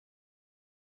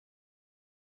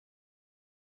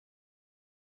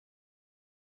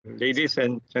Ladies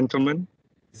and gentlemen,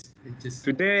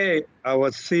 today our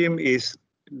theme is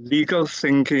legal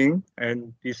thinking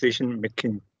and decision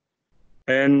making.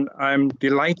 And I'm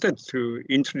delighted to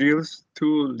introduce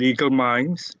two legal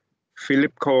minds,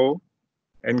 Philip Koh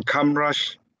and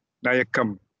Kamraj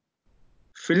Nayagam.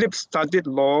 Philip studied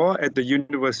law at the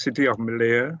University of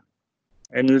Malaya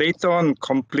and later on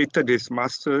completed his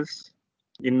master's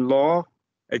in law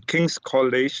at King's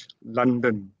College,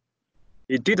 London.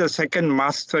 He did a second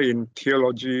master in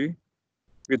theology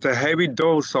with a heavy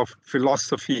dose of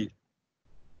philosophy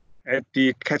at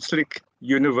the Catholic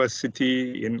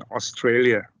University in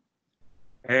Australia.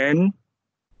 And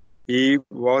he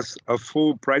was a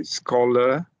Fulbright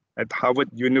Scholar at Harvard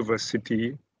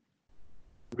University,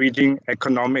 reading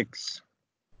economics.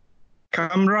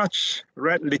 Kamraj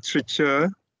read literature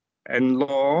and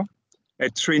law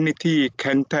at Trinity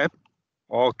Cantab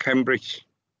or Cambridge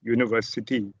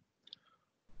University.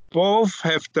 Both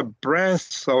have the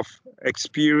breadth of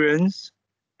experience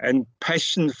and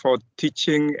passion for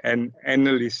teaching and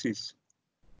analysis,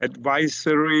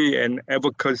 advisory and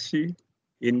advocacy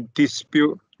in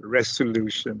dispute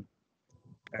resolution.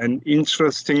 And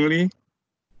interestingly,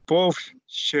 both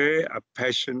share a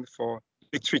passion for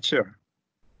literature.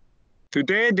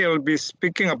 Today, they will be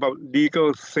speaking about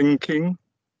legal thinking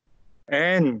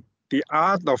and the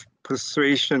art of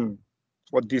persuasion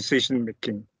for decision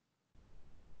making.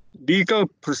 Legal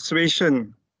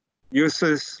persuasion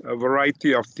uses a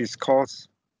variety of discourse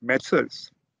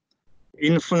methods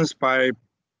influenced by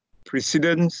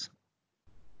precedents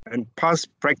and past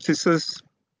practices.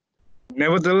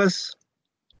 Nevertheless,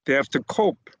 they have to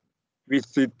cope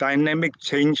with the dynamic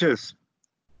changes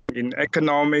in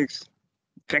economics,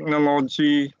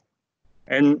 technology,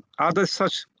 and other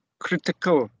such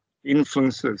critical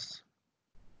influences.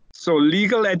 So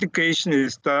legal education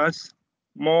is thus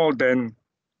more than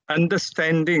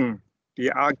understanding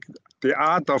the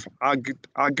art of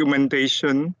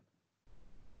argumentation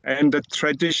and the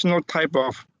traditional type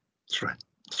of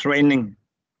training.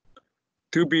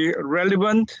 To be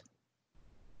relevant,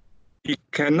 it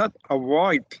cannot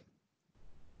avoid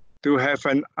to have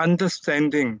an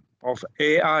understanding of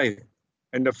AI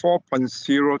and the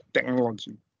 4.0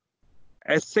 technology,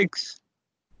 ethics,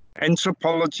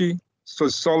 anthropology,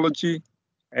 sociology,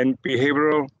 and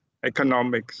behavioral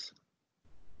economics.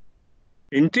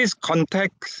 In this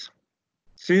context,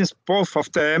 since both of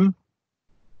them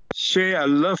share a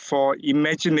love for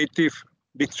imaginative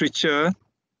literature,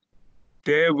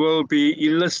 they will be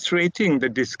illustrating the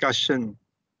discussion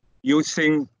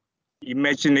using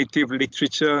imaginative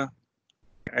literature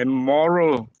and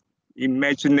moral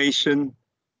imagination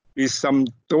with some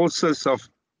doses of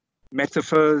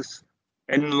metaphors,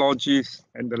 analogies,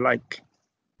 and the like.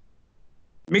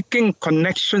 Making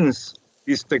connections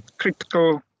is the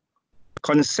critical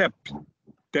concept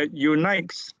that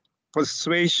unites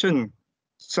persuasion,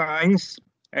 science,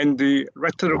 and the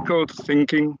rhetorical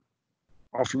thinking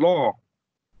of law,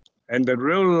 and the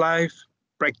real-life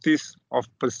practice of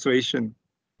persuasion.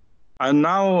 I'd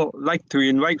now like to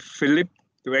invite Philip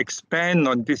to expand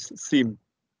on this theme.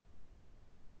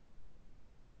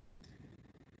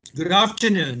 Good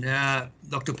afternoon,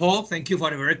 Dr. Paul. Thank you for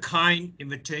the very kind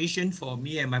invitation for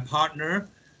me and my partner,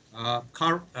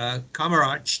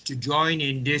 Kamraj, to join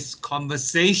in this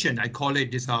conversation, I call it,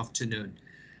 this afternoon.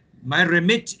 My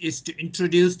remit is to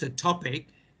introduce the topic,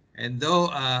 and though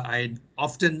I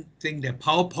often think that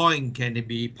PowerPoint can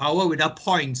be power without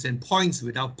points and points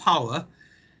without power,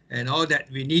 and all that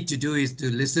we need to do is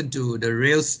to listen to the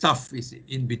real stuff is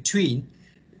in between,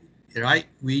 right?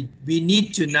 We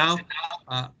need to now,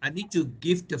 I need to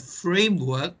give the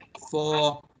framework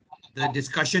for the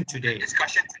discussion today.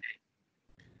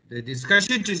 The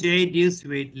discussion today deals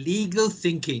with legal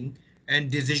thinking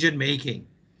and decision making.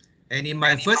 And in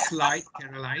my first slide,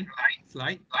 Caroline,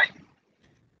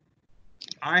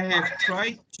 I have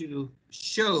tried to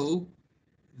show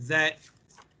that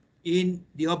in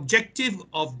the objective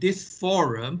of this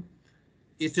forum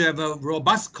is to have a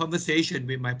robust conversation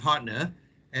with my partner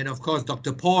and of course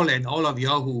Dr. Paul and all of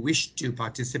y'all who wish to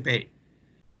participate.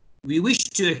 We wish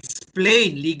to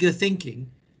explain legal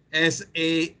thinking as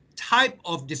a type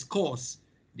of discourse.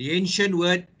 The ancient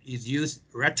word is used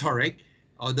rhetoric,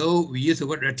 although we use the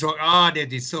word rhetoric,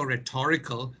 that is so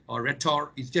rhetorical, or rhetoric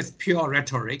is just pure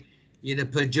rhetoric in a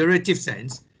pejorative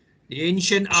sense. The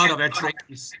ancient art of rhetoric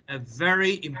is a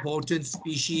very important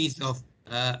species of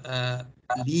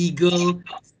legal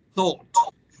thought,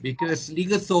 because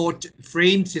legal thought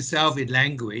frames itself in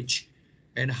language,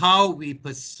 and how we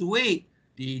persuade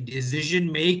the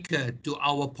decision maker to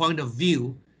our point of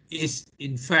view is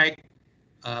in fact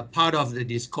part of the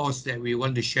discourse that we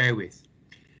want to share with.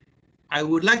 I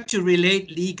would like to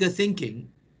relate legal thinking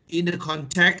in the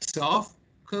context of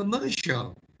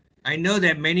commercial. I know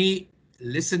that many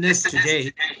listeners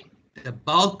today, the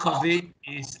bulk of it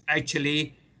is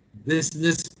actually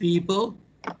business people,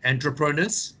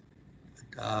 entrepreneurs,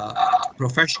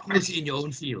 professionals in your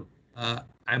own field.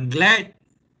 I'm glad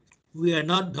we are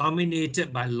not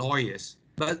dominated by lawyers,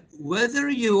 but whether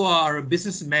you are a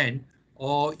businessman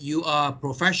or you are a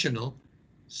professional,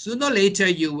 sooner or later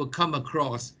you will come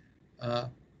across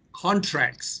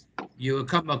contracts, you will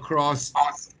come across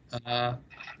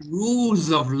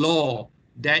rules of law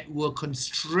that will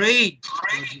constrain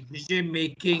your decision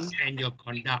making and your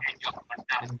conduct.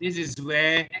 And this is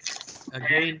where,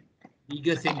 again,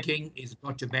 legal thinking is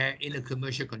brought to bear in a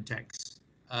commercial context.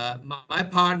 My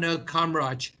partner,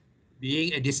 Kamraj,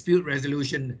 being a dispute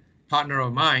resolution partner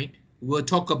of mine, will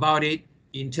talk about it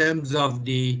in terms of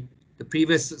the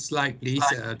previous slide, please,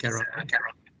 Carol.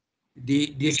 The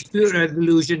dispute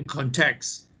resolution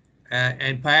context,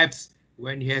 and perhaps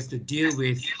when he has to deal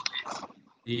with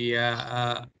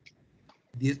the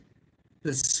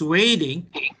persuading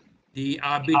the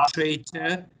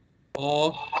arbitrator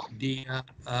or the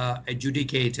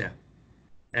adjudicator.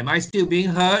 Am I still being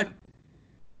heard?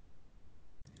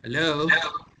 Hello?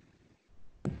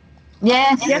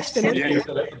 Yes, absolutely. Yes.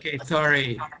 Okay,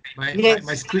 sorry.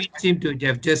 My screen seemed to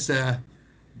have just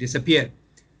disappeared.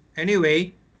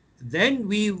 Anyway, then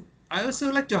I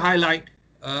also like to highlight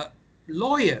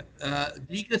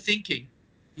legal thinking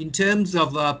in terms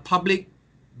of public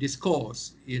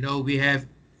discourse. You know, we have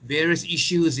various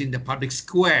issues in the public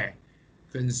square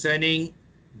concerning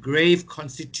grave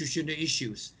constitutional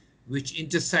issues which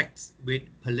intersect with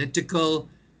political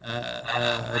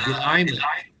alignment,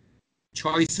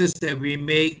 choices that we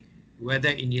make, whether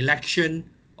in election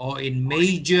or in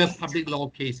major public law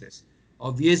cases.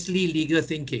 Obviously, legal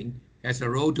thinking has a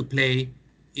role to play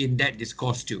in that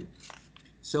discourse too.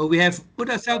 So we have put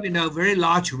ourselves in a very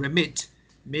large remit,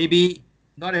 maybe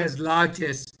not as large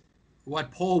as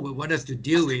what Paul would want us to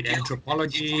deal with,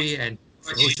 anthropology and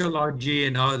sociology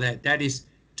and all that. That is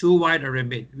too wide a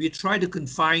remit. We try to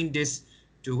confine this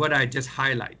to what I just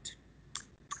highlight.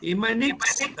 In my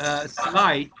next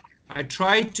slide, I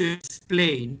try to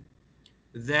explain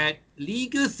that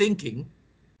legal thinking,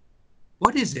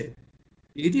 what is it?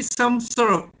 It is some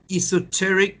sort of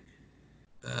esoteric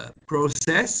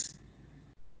process.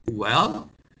 Well,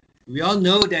 we all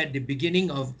know that the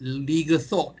beginning of legal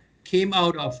thought came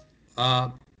out of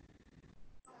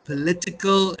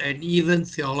political and even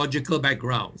theological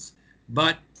backgrounds.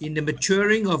 But in the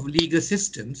maturing of legal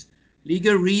systems,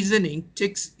 legal reasoning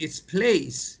takes its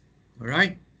place, all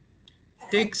right?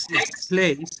 Takes its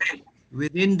place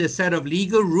within the set of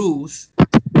legal rules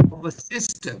of a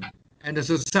system and a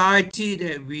society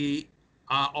that we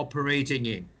are operating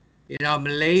in. In our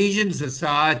Malaysian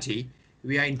society,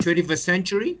 we are in 21st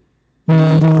century. We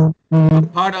are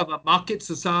part of a market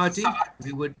society.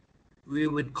 We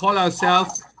would call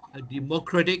ourselves a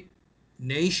democratic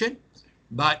nation,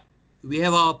 but we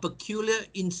have our peculiar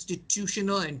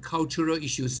institutional and cultural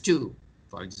issues too.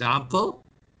 For example,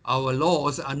 our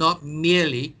laws are not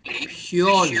merely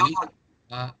purely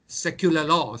secular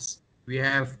laws. We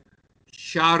have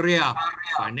Sharia,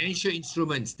 financial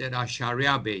instruments that are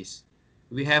Sharia based.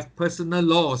 We have personal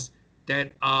laws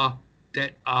that are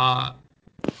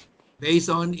based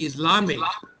on Islamic.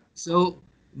 So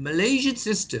Malaysian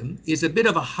system is a bit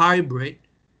of a hybrid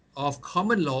of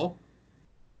common law,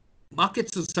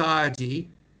 market society,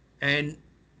 and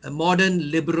a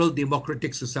modern liberal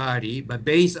democratic society, but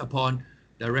based upon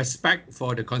the respect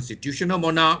for the constitutional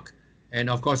monarch and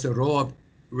of course the role of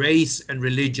race and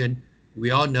religion,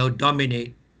 we all know,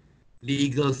 dominate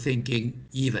legal thinking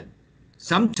even.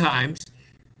 Sometimes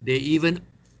they even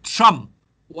trump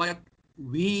what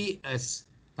we as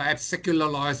perhaps secular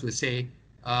lawyers would say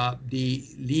the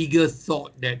legal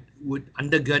thought that would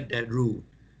undergird that rule.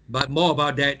 But more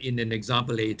about that in an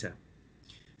example later.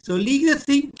 So legal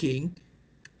thinking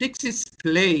takes its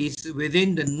place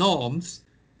within the norms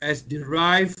as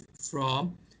derived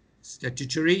from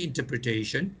statutory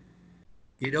interpretation.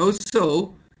 It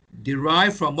also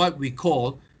derived from what we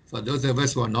call, for those of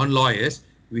us who are non-lawyers,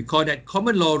 we call that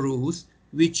common law rules,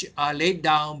 which are laid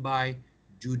down by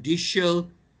judicial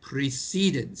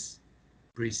precedents.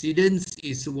 Precedents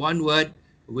is one word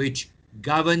which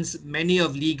governs many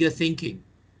of legal thinking.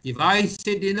 If I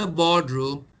sit in a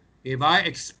boardroom, if I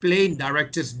explain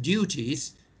directors'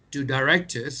 duties to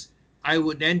directors, I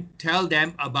would then tell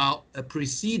them about a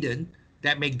precedent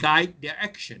that may guide their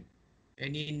action.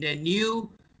 And in the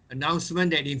new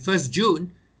announcement that in 1st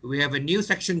June, we have a new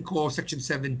section called Section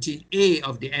 17A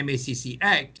of the MACC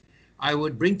Act, I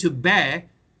would bring to bear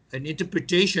an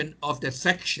interpretation of the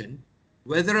section,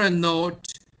 whether or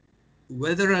not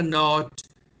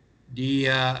the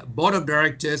board of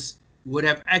directors would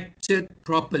have acted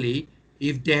properly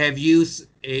if they have used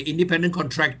an independent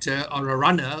contractor or a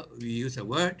runner, we use a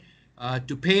word,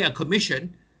 to pay a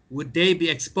commission. Would they be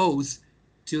exposed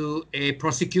to a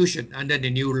prosecution under the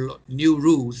new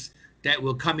rules that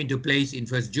will come into place in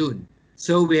 1st June?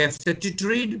 So we have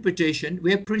statutory interpretation,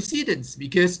 we have precedents,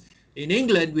 because in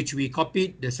England, which we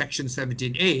copied the section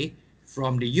 17A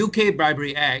from the UK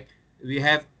Bribery Act, we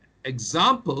have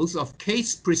examples of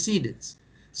case precedents.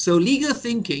 So legal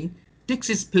thinking takes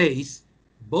its place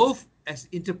both as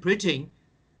interpreting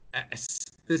a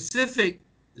specific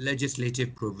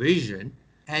legislative provision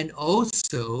and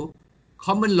also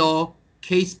common law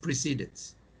case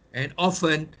precedents. And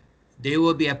often they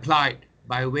will be applied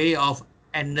by way of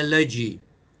analogy,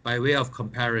 by way of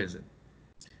comparison.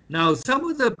 Now, some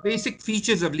of the basic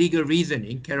features of legal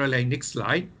reasoning, Caroline, next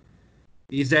slide,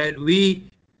 is that we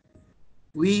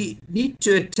need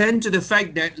to attend to the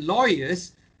fact that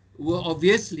lawyers will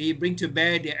obviously bring to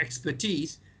bear their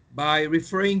expertise by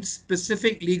referring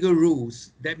specific legal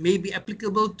rules that may be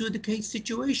applicable to the case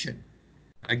situation.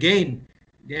 Again,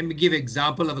 let me give an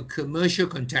example of a commercial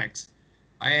context.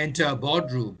 I enter a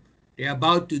boardroom. They're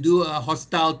about to do a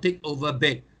hostile takeover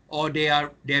bid, or they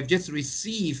have just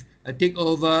received a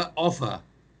takeover offer,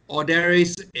 or there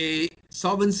is a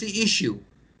solvency issue.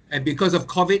 And because of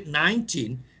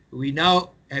COVID-19, we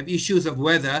now have issues of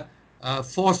whether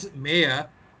force majeure,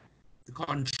 the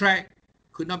contract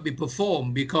could not be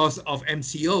performed because of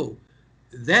MCO.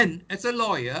 Then, as a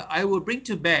lawyer, I will bring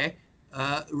to bear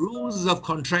rules of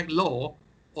contract law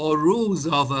or rules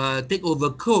of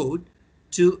takeover code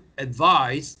to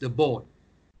advise the board.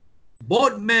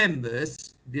 Board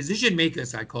members, decision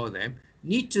makers I call them,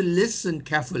 need to listen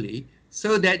carefully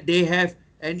so that they have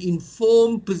an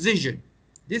informed position.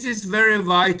 This is very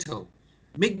vital.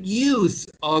 Make use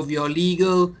of your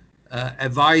legal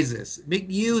advisors. Make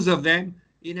use of them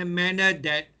in a manner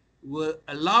that will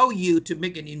allow you to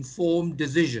make an informed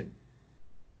decision,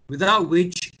 without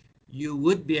which you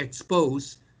would be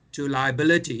exposed to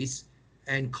liabilities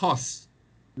and costs,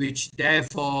 which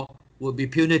therefore will be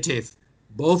punitive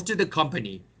both to the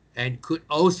company and could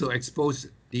also expose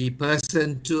the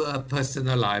person to a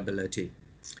personal liability.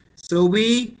 So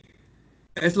we,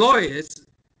 as lawyers,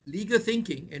 legal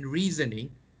thinking and reasoning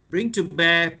bring to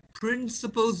bear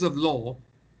principles of law,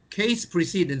 case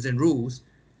precedents and rules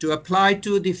to apply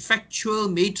to the factual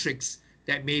matrix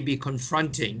that may be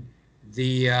confronting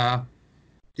the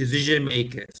decision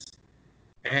makers.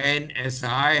 And as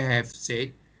I have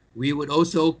said, we would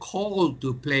also call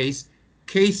to place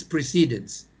case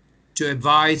precedents to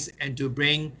advise and to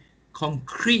bring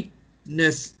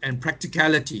concreteness and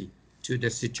practicality to the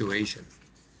situation.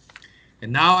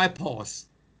 And now I pause,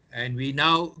 and we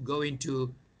now go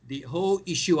into the whole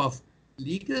issue of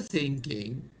legal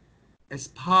thinking as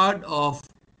part of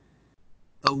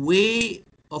a way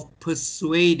of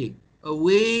persuading, a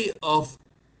way of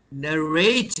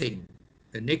narrating.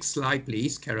 The next slide,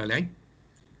 please, Caroline.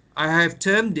 I have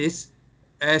termed this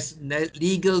as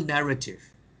legal narrative.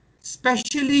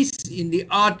 Specialists in the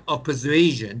art of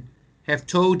persuasion have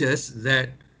told us that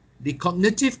the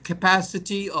cognitive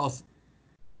capacity of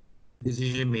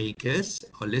decision makers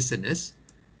or listeners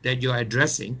that you're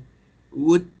addressing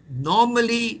would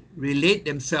normally relate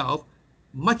themselves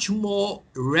much more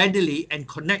readily and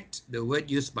connect, the word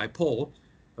used by Paul,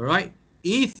 all right,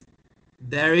 if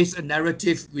there is a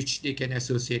narrative which they can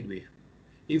associate with.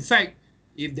 In fact,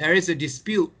 if there is a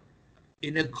dispute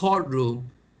in a courtroom,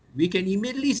 we can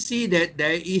immediately see that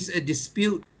there is a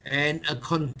dispute and a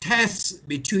contest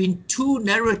between two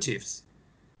narratives.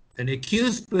 An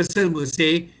accused person will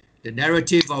say the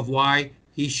narrative of why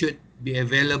he should be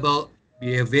availed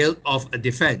of a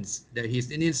defense, that he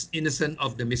is innocent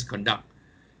of the misconduct.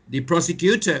 The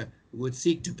prosecutor would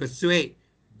seek to persuade,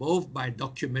 both by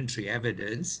documentary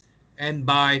evidence and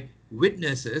by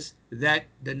witnesses, that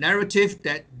the narrative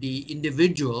that the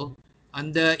individual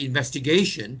under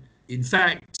investigation, in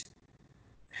fact,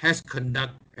 has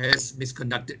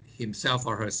misconducted himself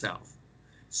or herself.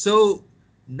 So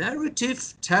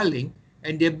narrative telling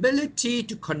and the ability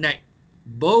to connect,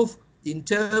 both in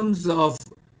terms of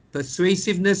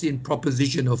persuasiveness in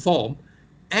propositional form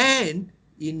and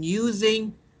in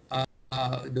using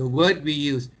the word we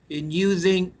use, in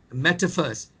using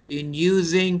metaphors, in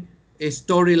using a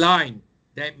storyline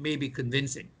that may be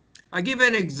convincing. I'll give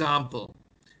an example.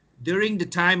 During the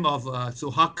time of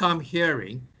Suhakam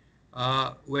hearing,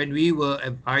 when we were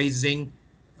advising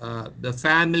the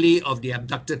family of the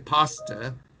abducted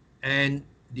pastor and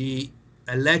the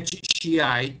alleged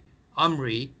Shiite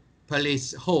Amri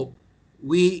Police Hope,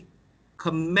 we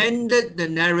commended the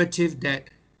narrative that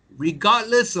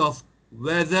regardless of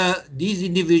whether these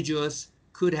individuals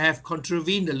could have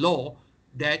contravened the law,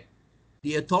 that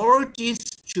the authorities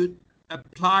should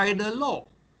apply the law,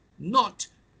 not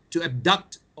to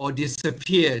abduct or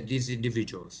disappear these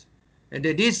individuals. And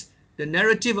that is the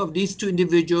narrative of these two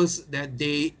individuals, that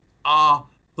they are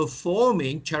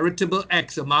performing charitable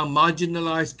acts among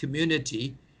marginalized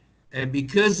community, and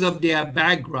because of their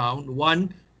background,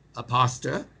 one a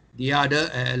pastor, the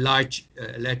other a alleged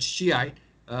Shiite,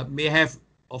 may have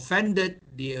offended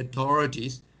the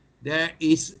authorities. There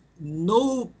is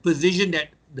no position that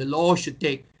the law should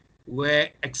take where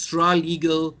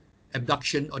extra-legal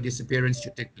abduction or disappearance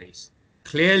should take place.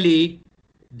 Clearly,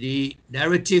 the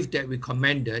narrative that we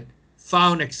commended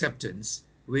found acceptance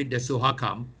with the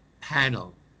Suhakam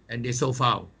panel, and they so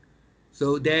found.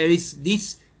 So there is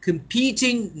these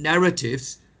competing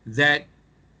narratives that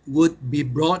would be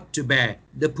brought to bear.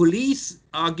 The police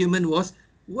argument was,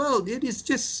 well, it is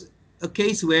just a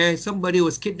case where somebody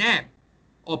was kidnapped,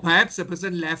 or perhaps a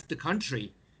person left the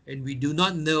country and we do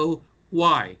not know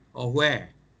why or where.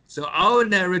 So our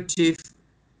narrative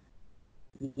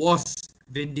was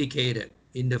vindicated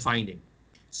in the finding.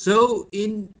 So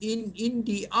in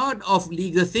the art of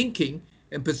legal thinking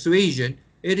and persuasion,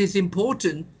 it is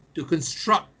important to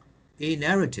construct a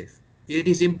narrative. It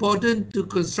is important to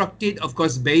construct it, of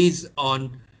course, based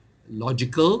on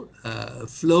logical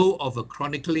flow of a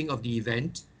chronicling of the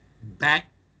event,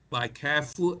 backed by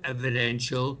careful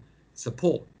evidential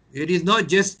support. It is not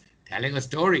just telling a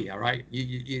story, all right?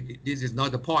 This is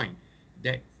not the point.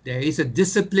 That there is a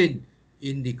discipline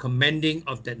in the commending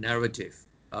of that narrative.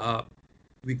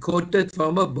 We quoted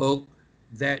from a book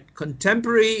that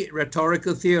contemporary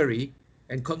rhetorical theory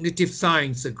and cognitive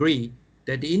science agree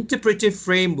that the interpretive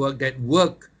framework that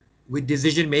work with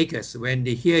decision makers when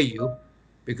they hear you,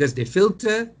 because they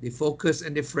filter, they focus,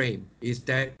 and they frame, is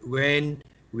that when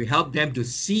we help them to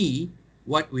see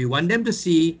what we want them to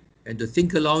see and to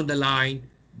think along the line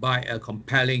by a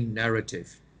compelling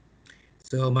narrative.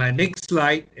 So my next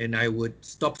slide, and I would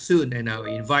stop soon, and I'll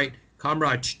invite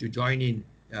Kamraj to join in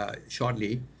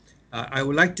shortly. I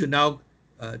would like to now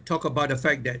talk about the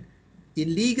fact that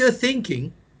in legal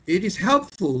thinking, it is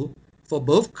helpful for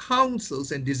both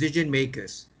counsels and decision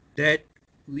makers that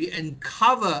we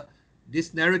uncover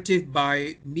this narrative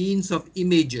by means of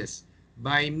images,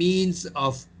 by means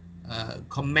of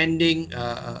commending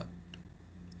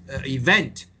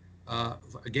event.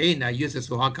 Again, I use the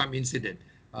Suhakam incident.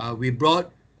 We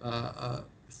brought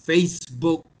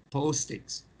Facebook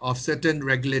postings of certain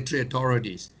regulatory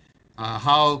authorities,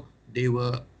 how they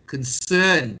were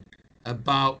concerned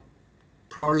about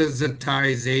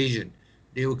proselytization.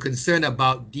 They were concerned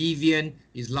about deviant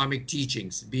Islamic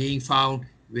teachings being found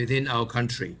within our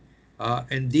country.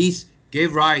 And these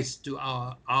gave rise to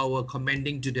our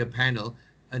commending to the panel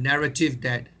a narrative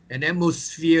that an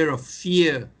atmosphere of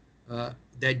fear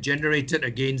that generated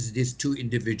against these two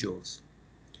individuals.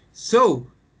 So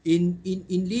in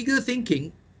legal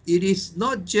thinking, it is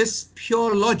not just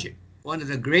pure logic. One of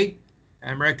the great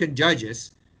American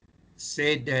judges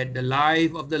said that the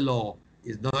life of the law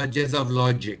is not just of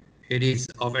logic, it is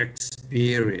of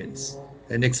experience.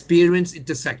 And experience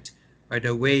intersect by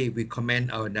the way we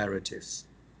comment our narratives.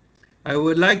 I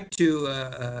would like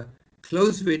to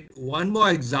close with one more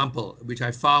example, which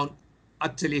I found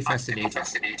utterly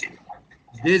fascinating.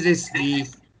 This is the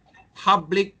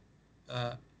public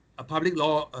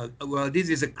law, well, this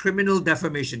is a criminal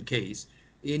defamation case.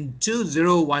 In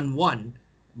 2011,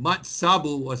 Mat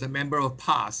Sabu was a member of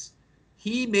PAS.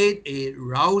 He made a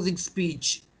rousing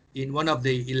speech in one of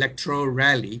the electoral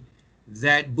rally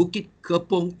that Bukit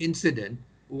Kepong incident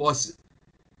was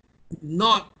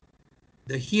not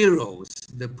the heroes,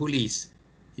 the police.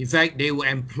 In fact, they were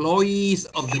employees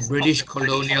of the British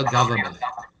colonial government.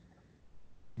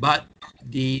 But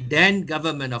the then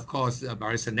government, of course,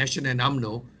 Barisan Nasional and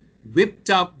UMNO, whipped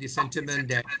up the sentiment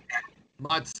that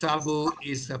Mat Sabu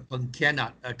is a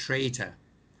pengkhianat, a traitor.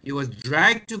 He was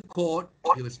dragged to court.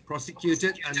 He was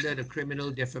prosecuted under the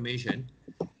criminal defamation.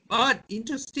 But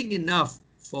interesting enough,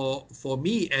 for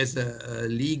me as a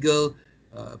legal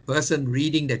person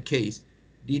reading that case,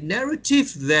 the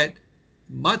narrative that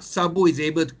Mat Sabu is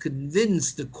able to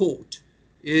convince the court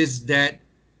is that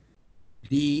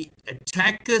the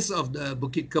attackers of the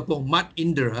Bukit Kepong Mat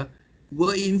Indra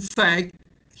were in fact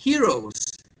heroes,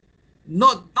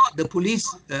 not the police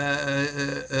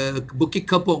Bukit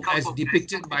Kepong as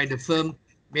depicted by the film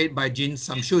made by Jin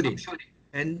Samsudin.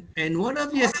 And one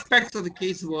of the aspects of the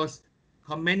case was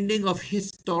commending of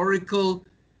historical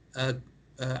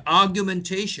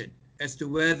argumentation as to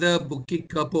whether Bukit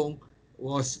Kepong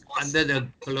was under the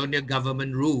colonial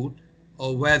government rule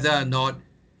or whether or not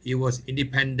it was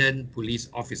independent police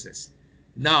officers.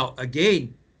 Now,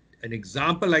 again, an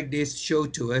example like this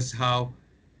showed to us how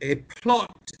a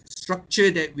plot structure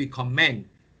that we commend,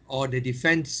 or the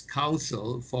defense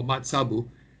counsel for Mat Sabu,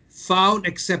 found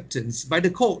acceptance by the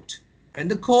court. And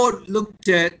the court looked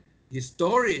at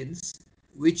historians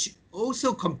which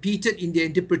also competed in the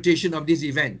interpretation of this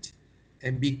event.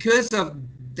 And because of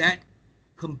that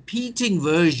competing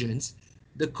versions,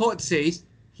 the court says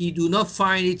he do not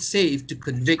find it safe to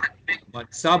convict Mat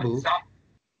Sabu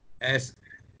as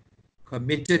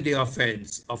committed the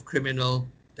offense of criminal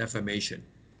defamation.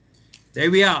 There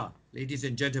we are, ladies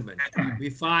and gentlemen. We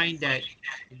find that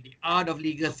in the art of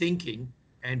legal thinking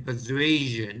and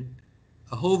persuasion,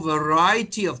 a whole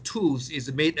variety of tools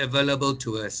is made available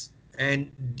to us.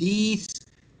 And these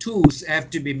tools have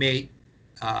to be made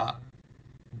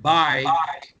by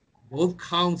both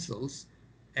counsels.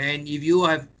 And if you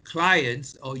have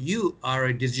clients or you are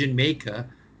a decision maker,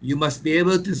 you must be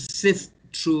able to sift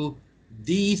through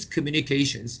these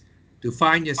communications to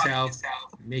find yourself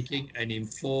making an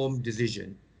informed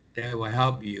decision that will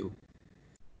help you.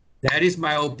 That is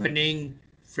my opening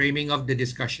framing of the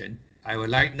discussion. I would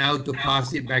like now to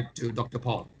pass it back to Dr.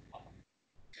 Paul.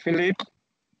 Philip,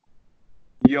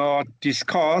 your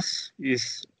discourse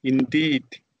is indeed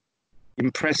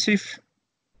impressive,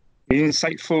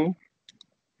 insightful,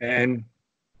 and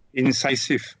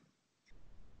incisive.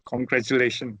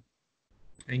 Congratulations.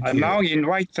 Thank I you. now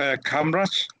invite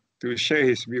Kamraj to share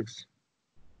his views.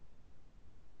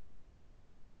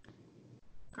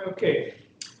 Okay.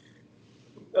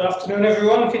 Good afternoon,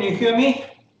 everyone. Can you hear me?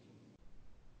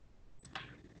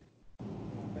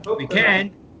 We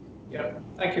can. Yeah,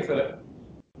 thank you, Philip.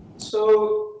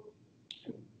 So,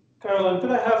 Caroline,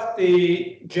 could I have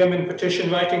the German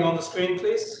petition writing on the screen,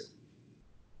 please?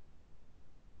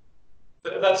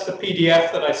 That's the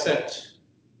PDF that I sent.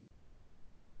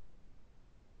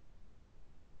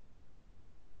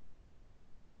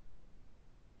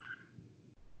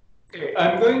 Okay,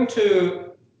 I'm going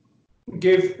to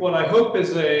give what I hope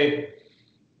is a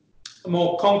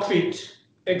more concrete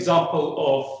example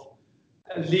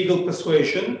of legal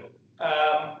persuasion.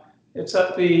 It's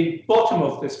at the bottom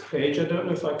of this page. I don't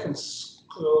know if I can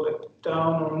scroll it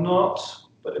down or not,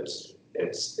 but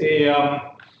it's the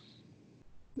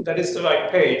that is the right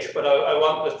page. But I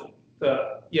want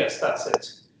the yes, that's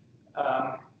it.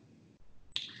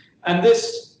 And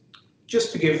this,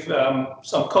 just to give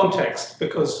some context,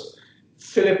 because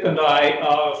Philip and I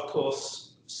are, of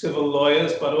course, civil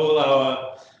lawyers, but all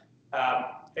our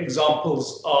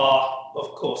examples are,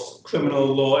 of course, criminal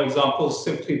law examples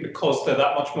simply because they're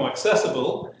that much more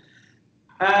accessible.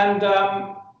 And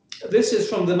this is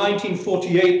from the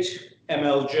 1948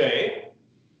 MLJ.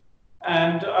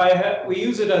 And we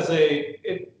use it as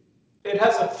it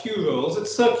has a few rules. It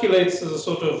circulates as a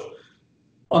sort of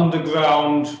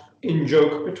underground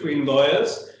in-joke between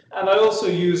lawyers. And I also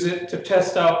use it to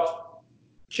test out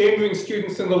chambering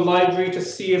students in the library to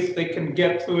see if they can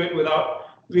get through it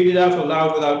read it out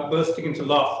aloud without bursting into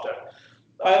laughter.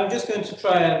 I'm just going to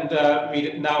try and read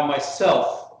it now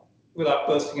myself without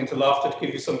bursting into laughter to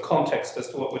give you some context as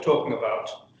to what we're talking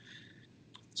about.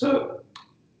 So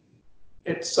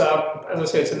it's, as I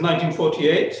say, it's in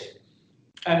 1948,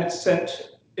 and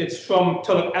it's from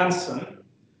Tulloch Anson,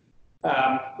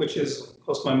 which is, of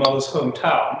course, my mother's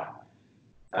hometown.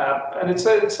 And it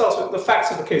starts with, the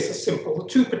facts of the case are simple. The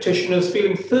two petitioners,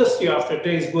 feeling thirsty after a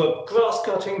day's work grass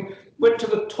cutting, went to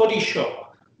the toddy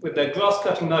shop. With their grass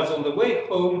cutting knives on the way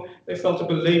home, they fell to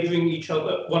belaboring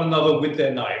one another with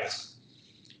their knives.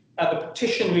 And the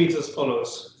petition reads as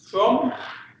follows. From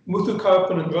Muthu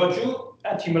Karapan and Raju,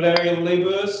 Anti-Malarial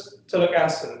Labourers, Tulloch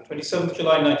Anson, 27th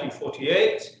July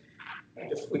 1948.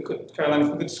 And if we could, Caroline,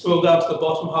 if we could scroll down to the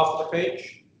bottom half of the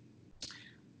page.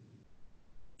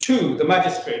 To the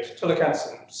magistrate, Tulloch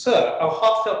Anson, Sir, our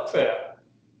heartfelt prayer.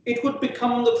 It would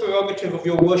become the prerogative of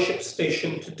your worship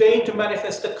station to deign to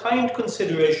manifest a kind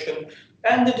consideration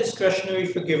and a discretionary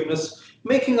forgiveness,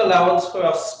 making allowance for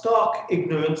our stark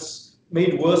ignorance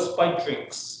made worse by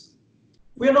drinks.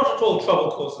 We are not at all trouble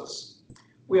causers.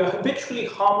 We are habitually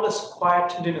harmless,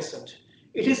 quiet, and innocent.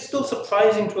 It is still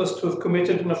surprising to us to have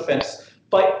committed an offence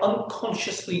by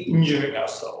unconsciously injuring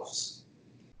ourselves.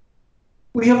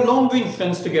 We have long been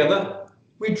friends together.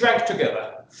 We drank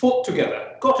together, fought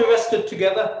together, got arrested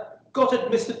together, got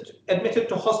admitted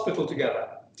to hospital together,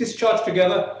 discharged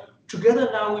together. Together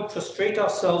now we prostrate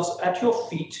ourselves at your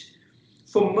feet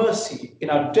for mercy in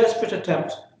our desperate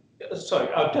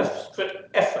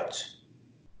effort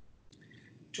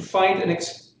to find an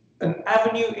an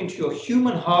avenue into your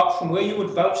human heart from where you would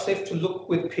vouchsafe to look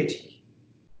with pity.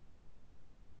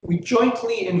 We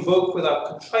jointly invoke with our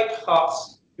contrite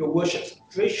hearts your worship's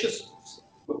gracious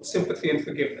sympathy and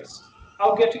forgiveness.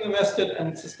 Our getting arrested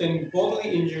and sustaining bodily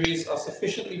injuries are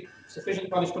sufficient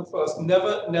punishment for us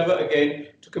never again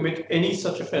to commit any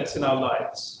such offence in our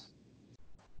lives.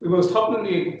 We most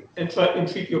humbly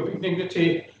entreat your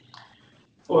benignity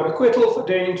for an acquittal, for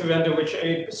deigning to render which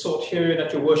aid besought herein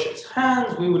at your worship's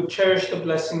hands. We would cherish the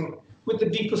blessing with the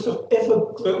deepest of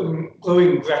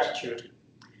ever-glowing gratitude.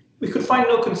 We could find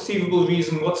no conceivable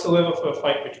reason whatsoever for a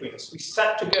fight between us.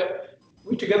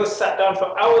 We together sat down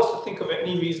for hours to think of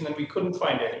any reason, and we couldn't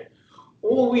find any.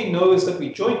 All we know is that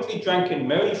we jointly drank in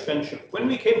merry friendship. When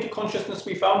we came to consciousness,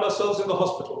 we found ourselves in the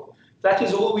hospital. That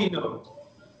is all we know.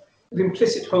 With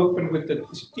implicit hope and with the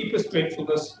deepest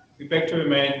gratefulness, we beg to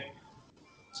remain,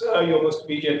 Sir, your most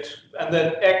obedient, and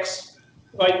then X,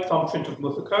 right thumbprint of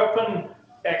Muthukarpan,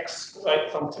 X,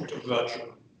 right thumbprint of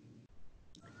Raju.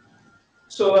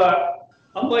 So,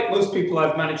 unlike most people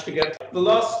I've managed to get, the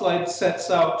last slide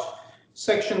sets out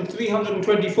section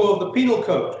 324 of the Penal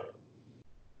Code.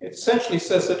 It essentially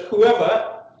says that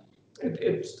whoever,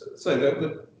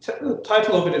 the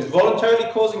title of it is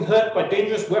voluntarily causing hurt by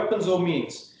dangerous weapons or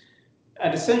means.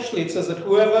 And essentially it says that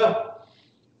whoever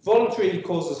voluntarily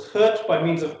causes hurt by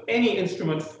means of any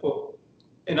instrument, for,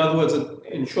 in other words,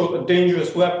 in short, a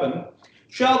dangerous weapon,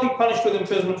 shall be punished with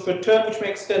imprisonment for a term which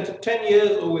may extend to 10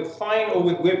 years, or with fine, or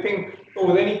with whipping, or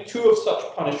with any two of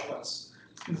such punishments.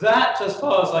 That, as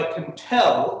far as I can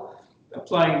tell,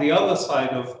 applying the other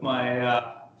side of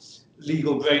my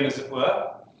legal brain, as it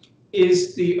were,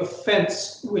 is the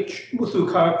offence which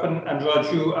Muthukarpan and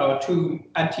Raju, our two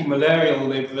anti-malarial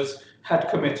labourers, had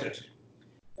committed.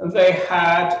 They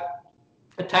had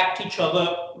attacked each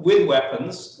other with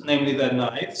weapons, namely their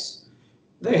knives.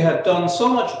 They had done so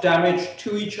much damage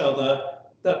to each other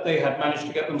that they had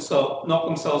managed to knock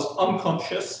themselves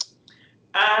unconscious,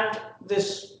 and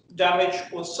this damage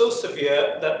was so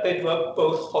severe that they were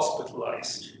both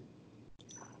hospitalized.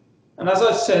 And as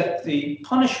I said, the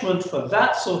punishment for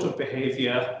that sort of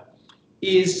behavior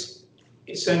is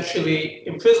essentially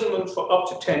imprisonment for up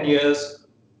to 10 years,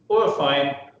 or a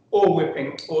fine, or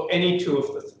whipping, or any two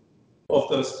of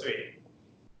those three.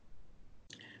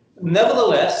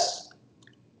 Nevertheless,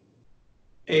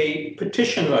 a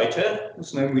petition writer,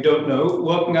 whose name we don't know,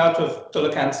 working out of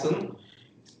Tulakansan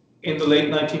in the late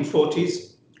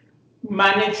 1940s,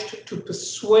 managed to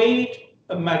persuade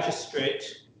a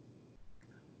magistrate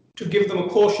to give them a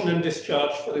caution and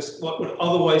discharge for this, what would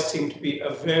otherwise seem to be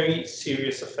a very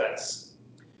serious offence.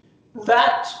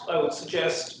 That, I would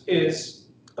suggest, is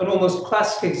an almost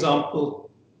classic example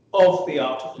of the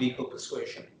art of legal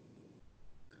persuasion.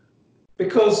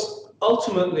 Because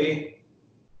ultimately,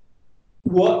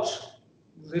 what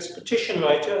this petition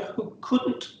writer, who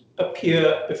couldn't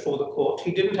appear before the court,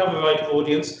 he didn't have a right of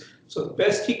audience, so the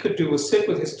best he could do was sit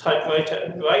with his typewriter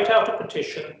and write out a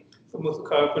petition for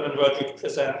Muthukarpan and Raju to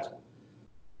present.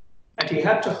 And he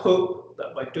had to hope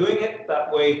that by doing it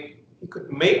that way, he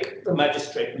could make the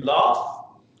magistrate laugh,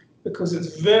 because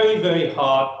it's very, very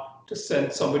hard to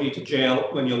send somebody to jail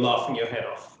when you're laughing your head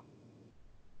off.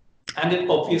 And it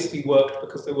obviously worked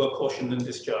because they were cautioned and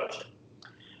discharged.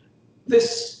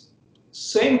 This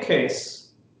same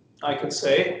case, I could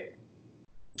say,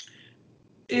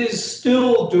 is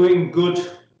still doing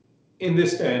good in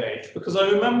this day and age, because I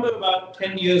remember about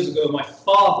 10 years ago, my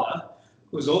father,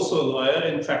 who was also a lawyer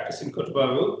in practice in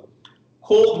Kotbaru,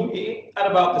 called me at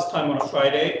about this time on a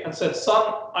Friday and said,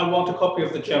 "Son, I want a copy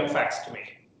of the gem faxed to me."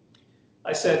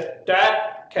 I said,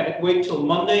 "Dad, can it wait till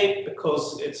Monday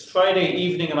because it's Friday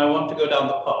evening and I want to go down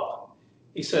the pub?"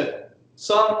 He said,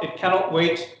 "Son, it cannot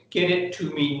wait. Get it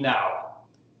to me now.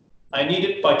 I need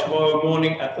it by tomorrow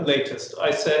morning at the latest."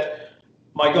 I said,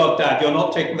 "My God, Dad, you're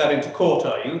not taking that into court,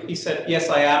 are you?" He said, "Yes,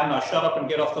 I am. Now shut up and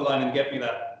get off the line and get me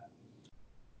that."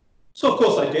 So of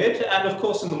course I did, and of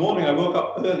course in the morning I woke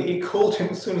up early, called him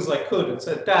as soon as I could and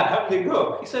said, "Dad, how did it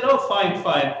go?" He said, "Oh, fine,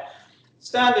 fine.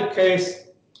 Standard case,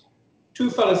 two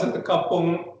fellas at the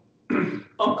kapung,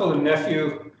 uncle and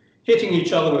nephew, hitting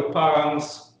each other with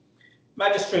parangs.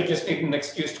 Magistrate just needed an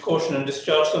excuse to caution and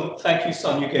discharge them. Thank you,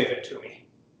 son, you gave it to me."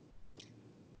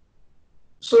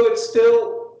 So it's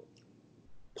still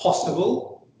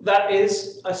possible. That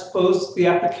is, I suppose, the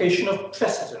application of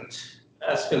precedent,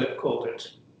 as Philip called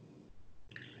it.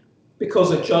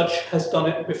 Because a judge has done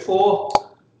it before,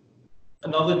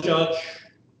 another judge,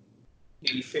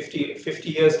 nearly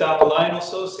 50 years down the line or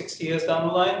so, 60 years down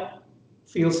the line,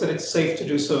 feels that it's safe to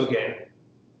do so again.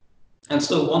 And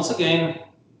so once again,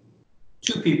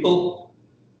 two people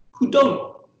who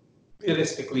don't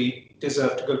realistically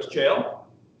deserve to go to jail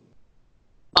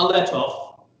are let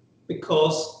off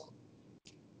because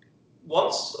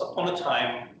once upon a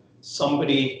time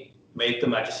somebody made the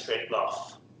magistrate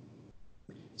laugh.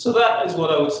 So that is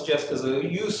what I would suggest as a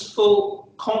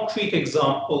useful, concrete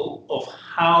example of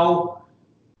how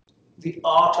the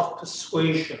art of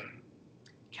persuasion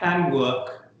can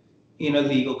work in a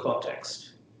legal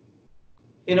context.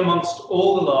 In amongst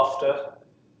all the laughter,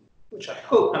 which I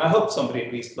hope, and I hope somebody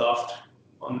at least laughed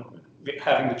on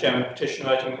having the German petition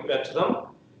writing read to them,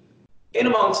 in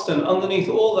amongst and underneath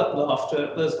all that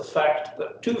laughter, there's the fact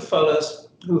that two fellas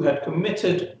who had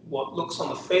committed what looks on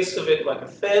the face of it like a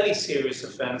fairly serious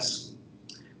offense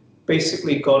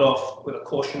basically got off with a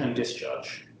caution and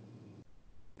discharge.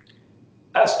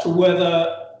 As to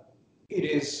whether it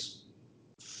is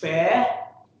fair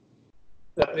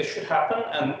that this should happen,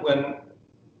 and when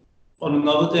on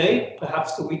another day,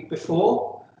 perhaps the week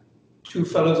before, two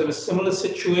fellows in a similar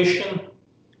situation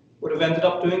would have ended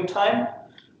up doing time,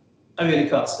 I really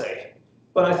can't say.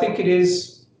 But I think it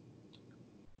is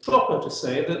proper to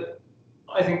say that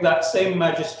I think that same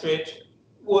magistrate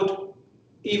would,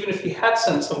 even if he had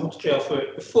sent someone to jail for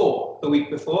it before, the week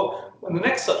before, when the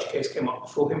next such case came up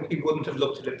before him, he wouldn't have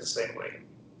looked at it the same way.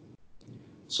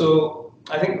 So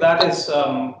I think that is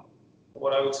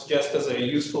what I would suggest as a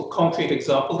useful, concrete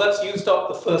example. That's used up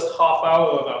the first half hour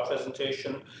of our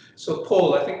presentation. So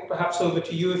Paul, I think perhaps over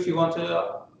to you if you want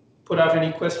to put out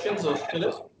any questions, or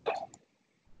Philip.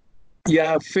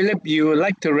 Yeah, Philip, you would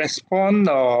like to respond,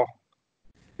 or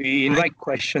we invite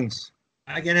questions?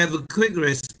 I can have a quick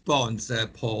response,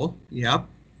 Paul. Yep.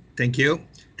 Thank you.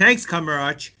 Thanks,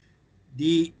 Kamraj.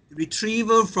 The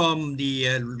retrieval from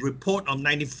the report of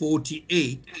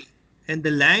 1948 and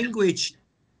the language,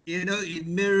 you know, it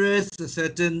mirrors a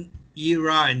certain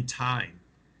era and time.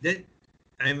 That,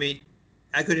 I mean,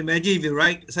 I could imagine if you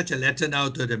write such a letter now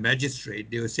to the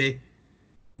magistrate, they will say,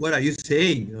 "What are you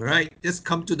saying? All right, just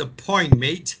come to the point,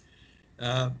 mate.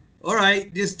 All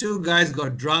right, these two guys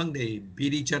got drunk, they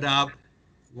beat each other up.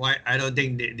 Why? I don't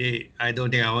think I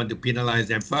don't think I want to penalize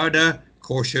them further.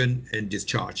 Caution and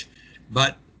discharge."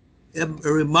 But a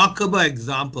remarkable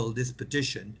example, this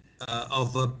petition,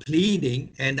 of a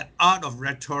pleading and the art of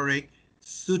rhetoric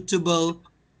suitable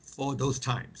for those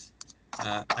times.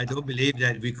 I don't believe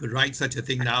that we could write such a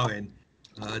thing now and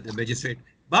the magistrate.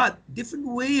 But different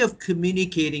way of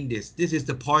communicating this. This is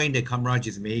the point that Kamraj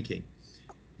is making.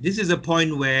 This is a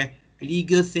point where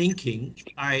legal thinking,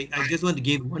 I just want to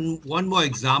give one more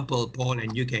example, Paul,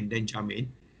 and you can then jump in.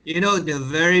 You know, the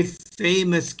very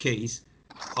famous case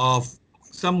of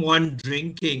someone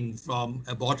drinking from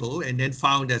a bottle and then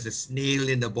found there's a snail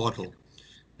in the bottle.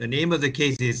 The name of the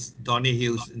case is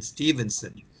Donahue and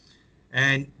Stevenson.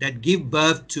 And that give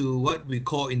birth to what we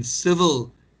call in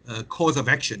civil cause of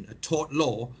action, a tort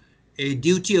law, a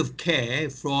duty of care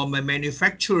from a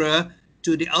manufacturer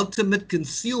to the ultimate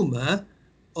consumer,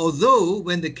 although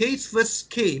when the case first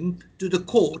came to the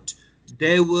court,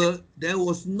 there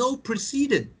was no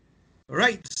precedent. All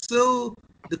right, so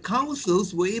the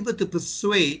councils were able to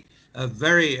persuade a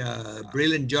very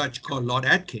brilliant judge called Lord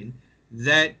Atkin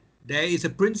that there is a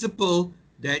principle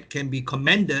that can be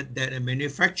commended, that a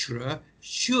manufacturer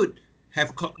should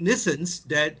have cognizance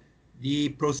that the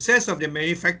process of the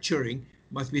manufacturing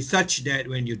must be such that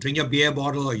when you drink a beer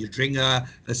bottle or you drink a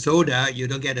soda, you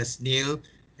don't get a snail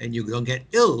and you don't get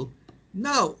ill.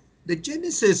 Now, the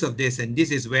genesis of this, and this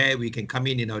is where we can come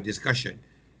in our discussion,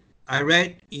 I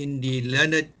read in the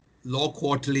Learned Law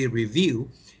Quarterly Review,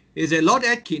 is that Lord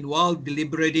Atkin, while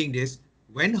deliberating this,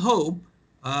 went home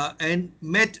and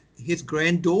met his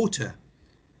granddaughter.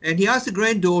 And he asked the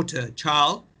granddaughter,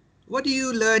 "Child, what do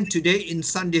you learn today in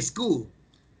Sunday school?"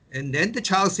 And then the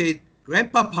child said,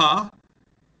 "Grandpapa,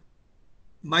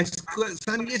 my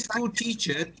Sunday school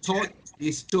teacher taught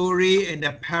the story and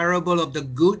the parable of the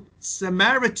Good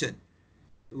Samaritan,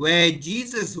 where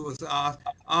Jesus was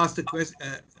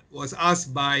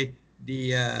asked by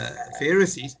the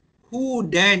Pharisees, 'Who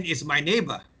then is my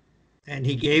neighbor?' And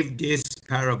he gave this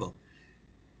parable."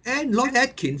 And Lord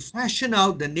Atkin fashioned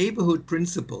out the neighborhood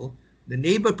principle, the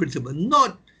neighbor principle,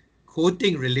 not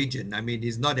quoting religion. I mean,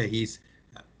 it's not that he's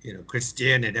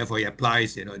Christian and therefore he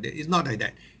applies, it's not like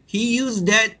that. He used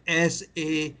that as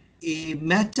a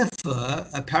metaphor,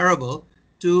 a parable,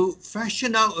 to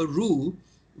fashion out a rule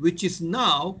which is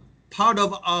now part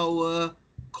of our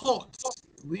courts.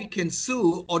 We can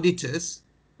sue auditors,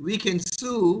 we can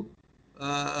sue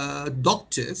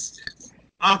doctors,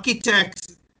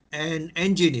 architects, and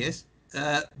engineers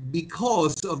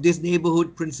because of this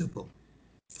neighborhood principle,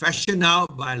 fashioned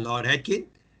out by Lord Atkin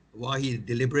while he's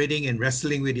deliberating and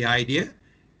wrestling with the idea.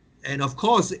 And of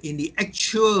course, in the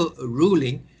actual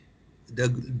ruling,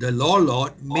 the law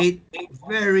lord made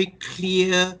very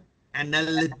clear,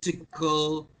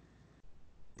 analytical,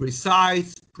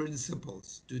 precise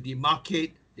principles to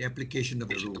demarcate the application of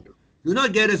the rule. Do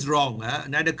not get us wrong.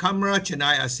 Neither Kamraj and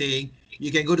I are saying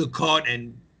you can go to court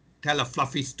and tell a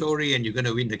fluffy story and you're going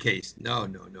to win the case. No,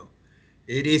 no, no.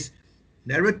 It is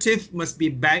narrative must be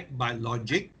backed by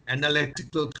logic,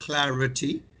 analytical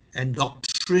clarity, and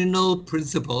doctrinal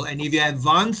principle. And if you're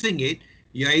advancing it,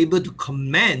 you're able to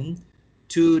commend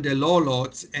to the law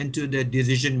lords and to the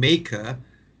decision maker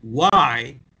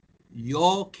why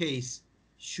your case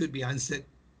should be answered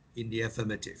in the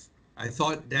affirmative. I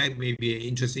thought that may be an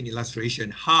interesting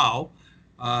illustration how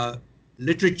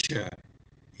literature,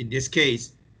 in this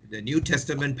case, the New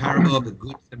Testament parable of the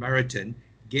Good Samaritan,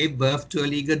 gave birth to a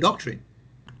legal doctrine.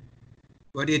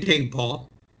 What do you think, Paul?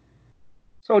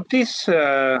 So this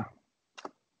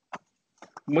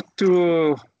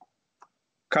Muthu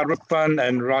Karupan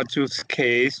and Raju's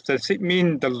case, does it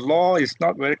mean the law is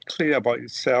not very clear about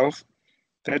itself,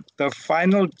 that the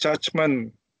final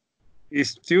judgment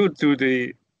is due to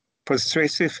the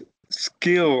persuasive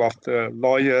skill of the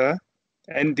lawyer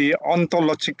and the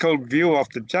ontological view of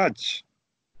the judge,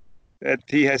 that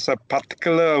he has a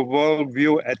particular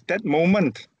worldview at that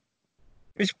moment,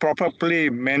 which probably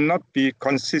may not be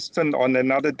consistent on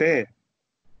another day?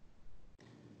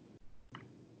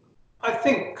 I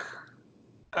think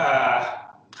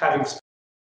having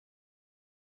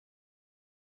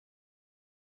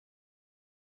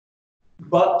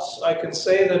but I can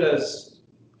say that as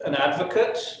an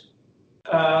advocate,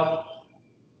 I'm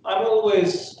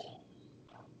always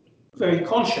very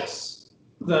conscious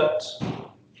that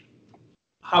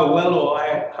how well or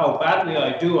how badly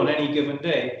I do on any given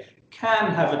day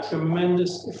can have a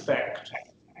tremendous effect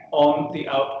on the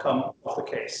outcome of the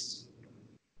case.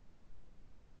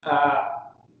 A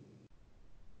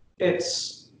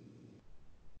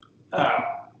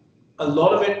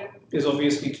lot of it is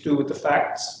obviously to do with the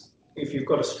facts. If you've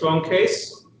got a strong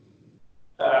case,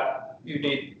 you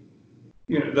need,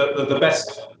 the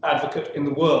best advocate in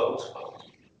the world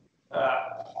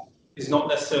is not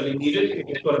necessarily needed. If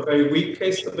you've got a very weak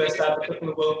case, the best advocate in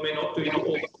the world may not do you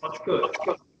all that much good.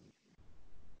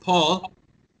 Paul,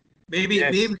 maybe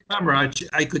Kamraj,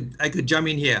 I could jump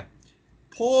in here.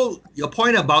 Paul, your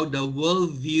point about the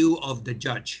worldview of the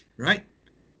judge, right?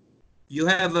 You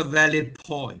have a valid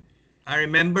point. I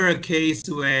remember a case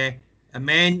where a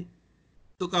man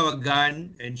took out a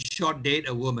gun and shot dead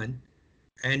a woman,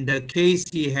 and the case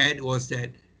he had was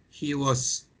that he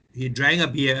drank a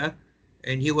beer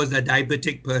and he was a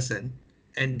diabetic person,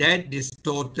 and that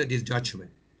distorted his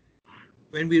judgment.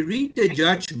 When we read the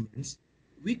judgments,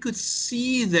 we could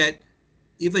see that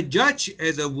if a judge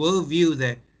has a worldview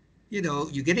that,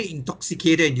 you get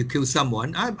intoxicated and you kill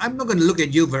someone, I'm not going to look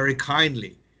at you very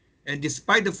kindly. And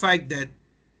despite the fact that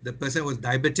the person was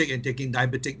diabetic and taking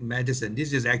diabetic medicine,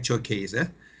 this is actual case,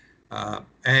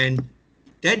 and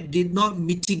that did not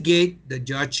mitigate the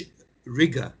judge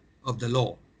rigor of the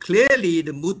law. Clearly,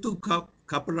 the Muthu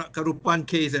Karupan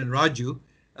case and Raju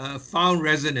found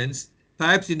resonance,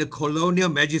 perhaps in the colonial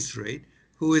magistrate,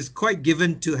 who is quite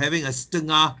given to having a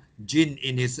setengah gin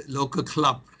in his local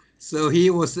club. So he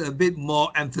was a bit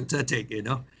more empathetic,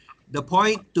 The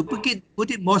point, to put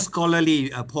it more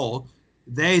scholarly, Paul,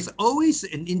 there is always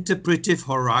an interpretive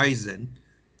horizon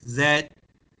that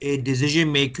a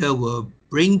decision maker will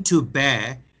bring to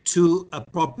bear to a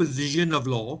proposition of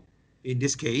law, in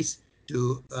this case,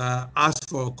 to ask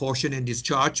for caution and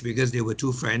discharge because they were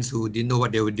two friends who didn't know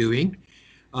what they were doing,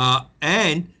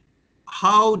 and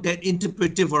how that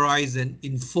interpretive horizon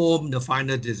informed the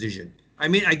final decision. I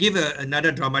mean, I give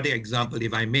another dramatic example,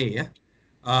 if I may.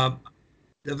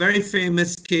 The very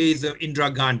famous case of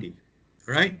Indira Gandhi,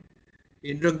 right?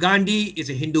 Indira Gandhi is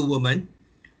a Hindu woman.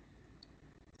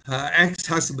 Her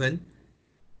ex-husband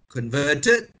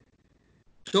converted,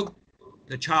 took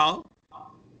the child.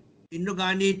 Indira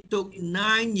Gandhi took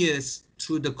 9 years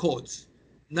through the courts.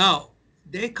 Now,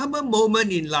 there come a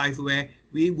moment in life where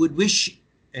we would wish,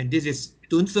 and this is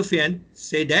Tun Sufyan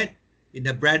said that in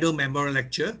the Braddock Memorial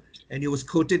Lecture, and he was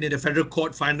quoted in the federal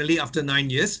court finally after 9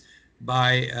 years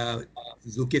by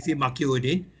Zulkifli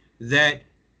Makiuddin, that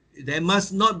there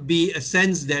must not be a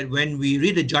sense that when we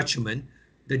read a judgment,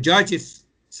 the judge is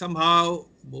somehow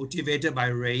motivated by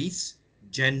race,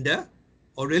 gender,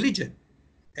 or religion.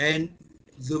 And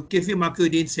Zulkifli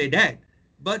Makiuddin said that.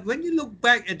 But when you look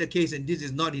back at the case, and this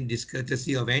is not in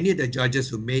discourtesy of any of the judges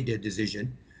who made their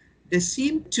decision, there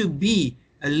seemed to be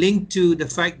a link to the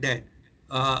fact that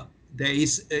there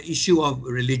is an issue of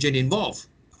religion involved.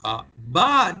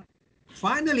 But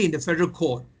finally, in the federal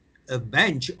court, a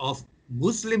bench of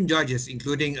Muslim judges,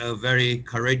 including a very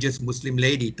courageous Muslim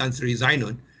lady, Tan Sri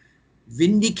Zainun,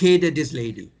 vindicated this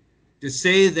lady to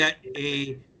say that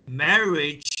a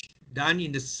marriage done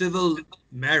in the civil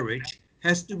marriage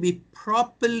has to be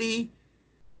properly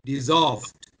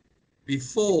dissolved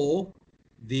before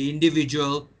the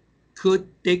individual could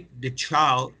take the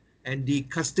child, and the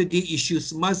custody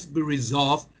issues must be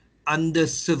resolved under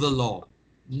civil law,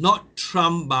 not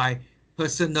trumped by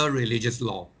personal religious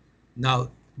law.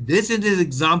 Now, this is an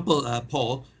example,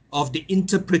 Paul, of the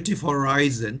interpretive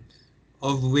horizon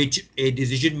of which a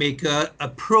decision maker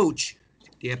approach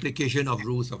the application of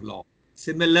rules of law.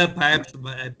 Similar, perhaps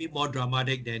a bit more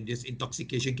dramatic than this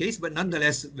intoxication case, but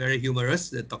nonetheless very humorous,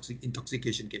 the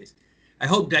intoxication case. I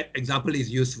hope that example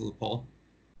is useful, Paul.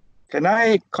 Can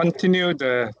I continue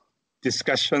the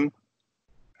discussion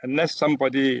unless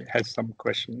somebody has some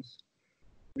questions?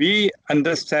 We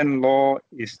understand law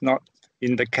is not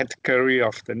in the category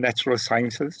of the natural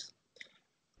sciences.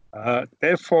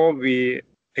 Therefore, we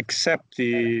accept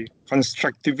the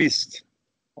constructivist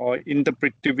or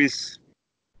interpretivist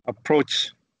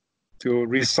approach to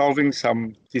resolving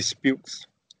some disputes.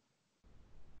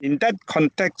 In that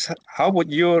context, how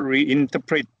would you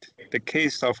reinterpret the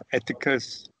case of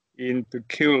Atticus in To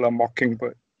Kill a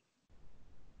Mockingbird?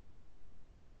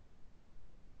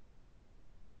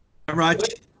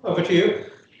 Kamraj, Over to you.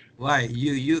 why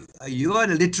you are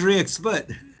the literary expert.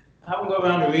 I haven't got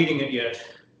around to reading it yet.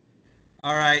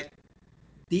 All right.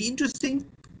 The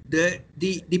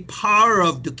power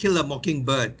of To Kill a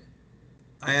Mockingbird,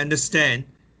 I understand,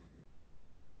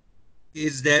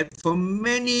 is that for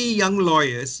many young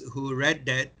lawyers who read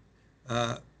that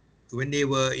when they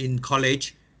were in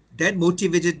college, that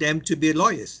motivated them to be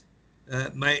lawyers.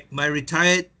 My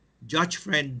retired judge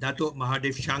friend, Dato'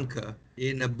 Mahadev Shankar,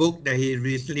 in a book that he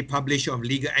recently published of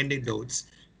legal anecdotes,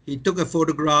 he took a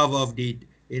photograph of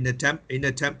in a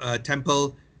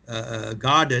temple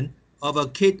garden of a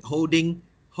kid holding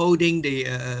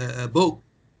the book,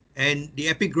 and the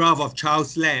epigraph of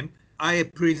Charles Lamb. I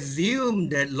presume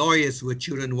that lawyers were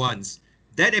children once.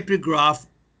 That epigraph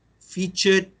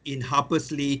featured in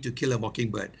Harper's Lee To Kill a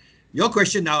Mockingbird. Your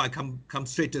question now, I come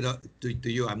straight to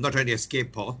you. I'm not trying to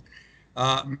escape, Paul.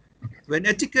 When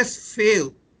Atticus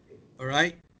failed, all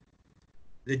right,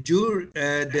 the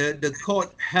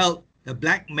court held the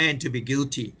black man to be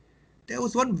guilty. There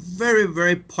was one very,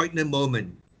 very poignant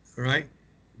moment, all right?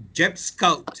 Jeb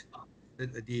Scout,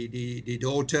 the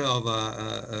daughter of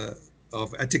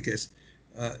Atticus,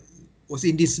 was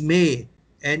in dismay,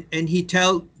 and he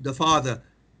told the father,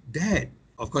 "Dad,"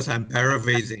 of course I'm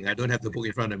paraphrasing, I don't have the book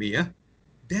in front of me, yeah?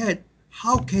 "Dad,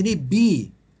 how can it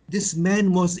be? This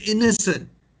man was innocent."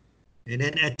 And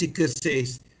then Atticus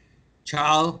says,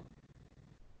 "Child,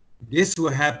 this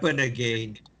will happen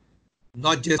again,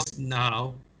 not just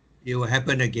now, it will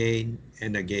happen again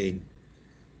and again."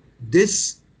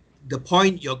 The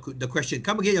question,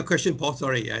 come again, your question, Paul,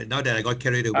 sorry, now that I got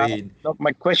carried away. No,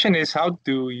 my question is, how would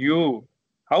you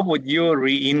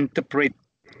reinterpret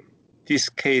this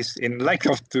case in light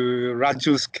of the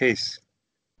Raju's case?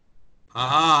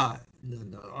 No,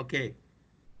 okay.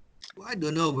 Well, I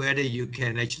don't know whether you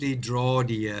can actually draw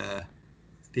the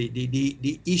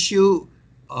issue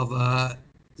of a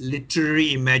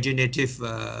literary imaginative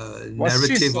narrative. Was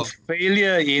this a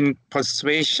failure in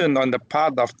persuasion on the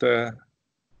part of the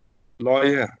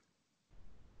lawyer?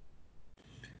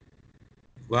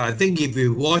 Well, I think if we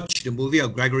watch the movie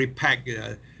of Gregory Peck,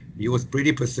 he was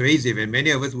pretty persuasive, and many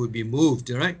of us would be moved,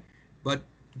 right? But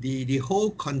the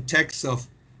whole context of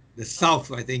the South,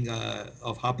 I think,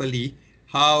 of Harper Lee,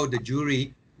 how the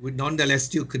jury would nonetheless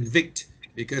still convict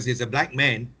because he's a black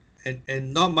man,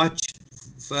 and not much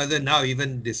further now,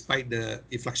 even despite the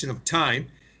inflection of time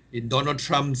in Donald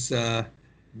Trump's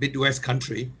Midwest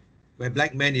country, where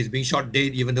black man is being shot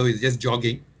dead even though he's just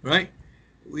jogging, right?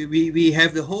 We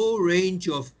have the whole range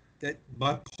of that.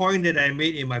 My point that I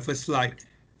made in my first slide,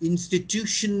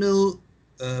 institutional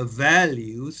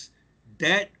values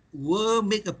that will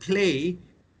make a play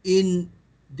in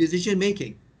decision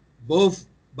making, both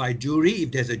by jury,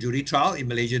 if there's a jury trial, in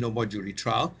Malaysia no more jury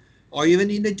trial, or even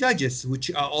in the judges,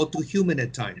 which are all too human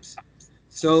at times.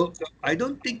 So I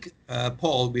don't think,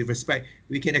 Paul, with respect,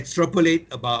 we can extrapolate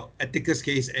about Atticus'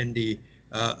 case and the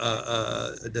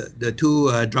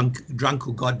two drunk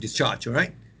who got discharged. All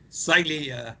right,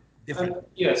 slightly different.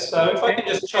 Yes, so if I can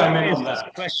just chime in on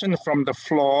that. Question from the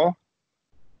floor,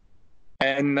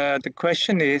 and the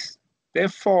question is,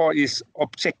 therefore, is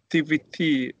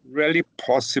objectivity really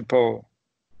possible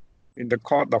in the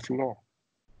court of law?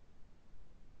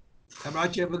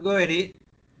 Kamraj, you have a go at it.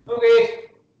 Okay.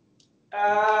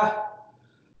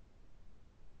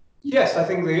 Yes, I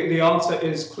think the answer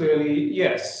is clearly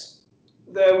yes.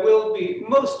 There will be,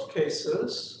 most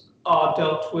cases are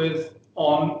dealt with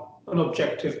on an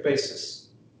objective basis.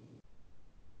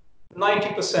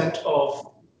 90%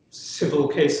 of civil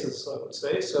cases, I would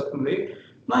say, certainly,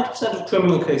 90% of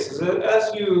criminal cases,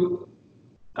 as you,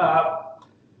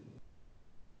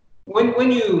 when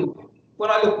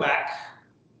I look back,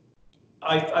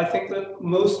 I think that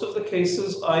most of the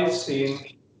cases I've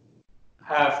seen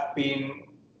have been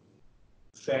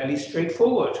fairly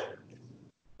straightforward.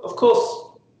 Of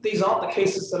course, these aren't the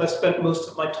cases that I spent most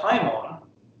of my time on,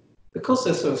 because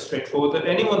they're so straightforward that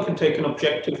anyone can take an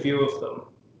objective view of them.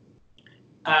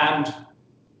 And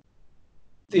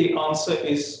the answer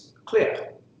is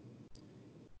clear.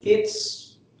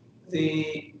 It's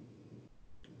the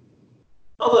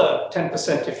other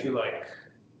 10%, if you like,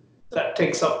 that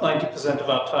takes up 90% of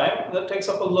our time, that takes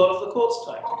up a lot of the court's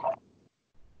time.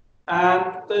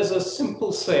 And there's a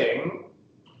simple saying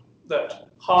that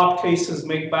hard cases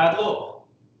make bad law.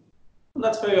 And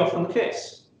that's very often the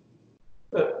case.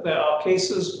 But there are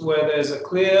cases where there's a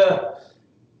clear,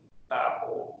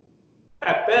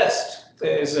 at best,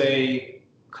 there's a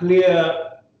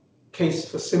clear case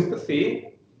for sympathy,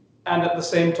 and at the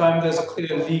same time, there's a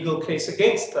clear legal case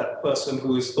against that person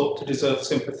who is thought to deserve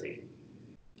sympathy.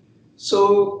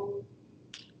 So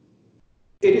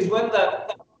it is when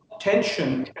that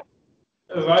tension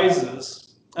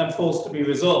arises and falls to be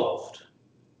resolved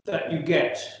that you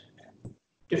get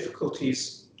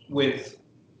difficulties with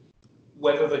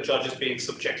whether the judge is being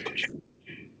subjective.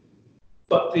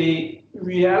 But the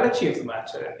reality of the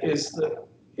matter is that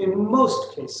in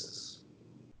most cases,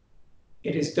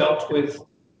 it is dealt with,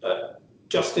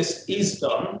 justice is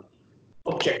done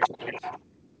objectively,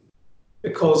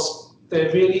 because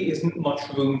there really isn't much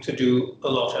room to do a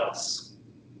lot else.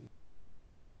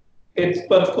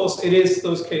 But of course, it is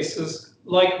those cases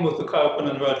like Muthukarpan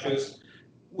and Raju's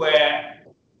where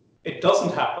it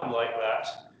doesn't happen like that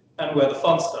and where the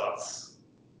fun starts.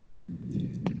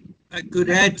 I could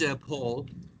add, Paul,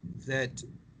 that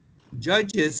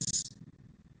judges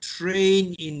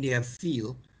train in their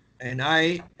field, and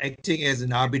I, acting as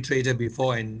an arbitrator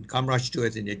before and Kamraj too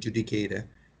as an adjudicator,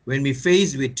 when we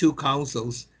faced with two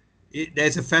counsels,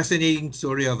 there's a fascinating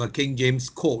story of a King James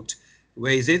court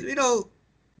where he says,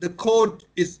 the court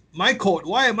is my court.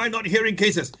 Why am I not hearing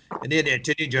cases? And then the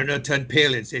Attorney General turned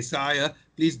pale and said, "Sire,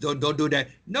 please don't do that."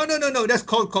 No. That's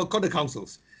call the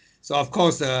counsels. So of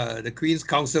course, the Queen's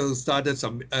Counsel started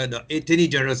the Attorney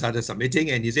General started submitting,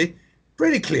 and he said,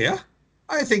 "Pretty clear.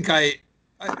 I think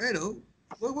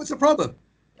what's the problem?"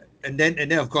 And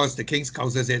then of course the King's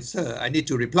Counsel said, "Sir, I need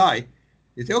to reply."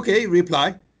 He said, "Okay,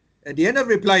 reply." At the end of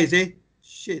reply, he said,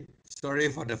 "Shit, sorry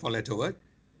for the four-letter word."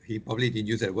 He probably didn't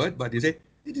use that word, but he said,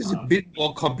 "It is a bit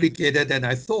more complicated than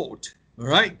I thought." All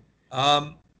right.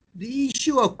 The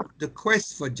issue of the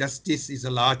quest for justice is a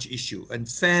large issue, and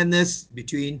fairness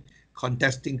between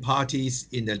contesting parties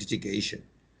in the litigation.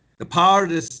 The power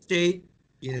of the state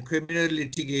in a criminal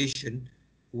litigation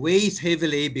weighs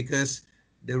heavily because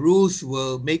the rules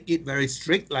will make it very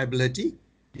strict liability.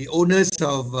 The onus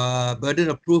of burden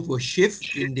of proof will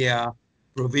shift in their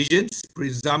provisions.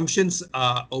 Presumptions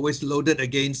are always loaded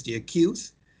against the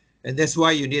accused. And that's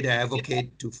why you need an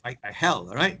advocate to fight like hell,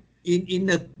 all right? In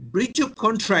a breach of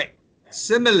contract,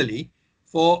 similarly,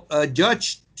 for a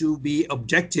judge to be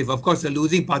objective, of course, the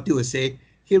losing party will say,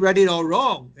 he read it all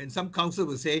wrong. And some counsel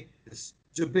will say, the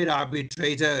stupid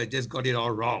arbitrator just got it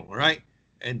all wrong, all right?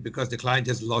 And because the client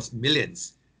just lost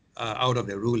millions out of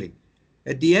the ruling.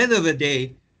 At the end of the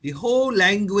day, the whole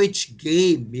language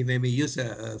game, if I may use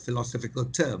a philosophical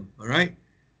term, all right,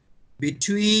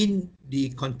 between the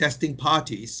contesting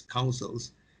parties,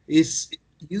 counsels, is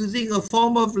using a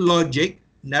form of logic,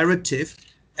 narrative,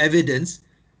 evidence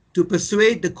to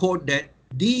persuade the court that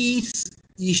these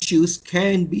issues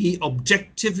can be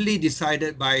objectively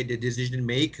decided by the decision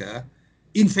maker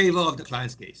in favor of the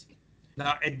client's case.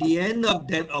 Now, at the end of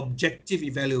that objective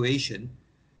evaluation,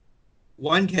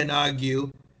 one can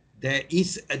argue there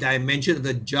is a dimension of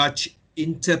the judge's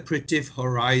interpretive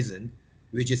horizon,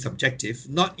 which is subjective,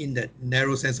 not in the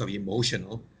narrow sense of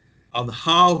emotional, of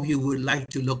how he would like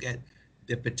to look at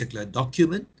the particular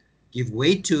document, give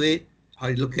weight to it, how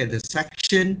you look at the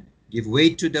section, give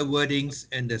weight to the wordings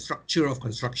and the structure of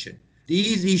construction.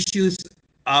 These issues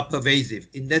are pervasive.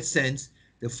 In that sense,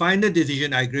 the final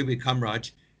decision, I agree with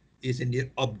Kamraj, is in the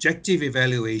objective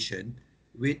evaluation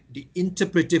with the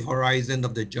interpretive horizon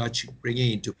of the judge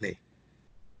bringing into play,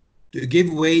 to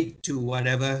give weight to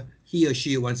whatever he or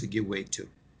she wants to give weight to.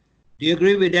 Do you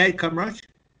agree with that, Kamraj?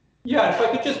 Yeah, if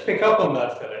I could just pick up on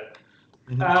that, Philip.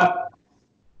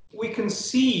 we can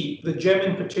see the gem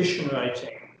in petition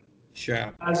writing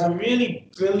Sure. as a really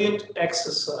brilliant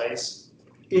exercise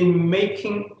in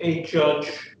making a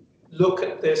judge look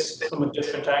at this from a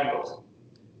different angle.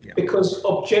 Yeah. Because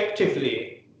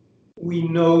objectively, we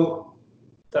know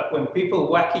that when people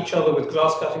whack each other with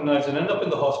grass-cutting knives and end up in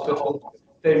the hospital,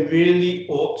 there really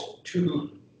ought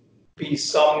to be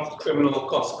some criminal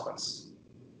consequence.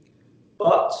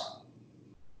 But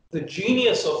the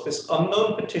genius of this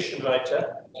unknown petition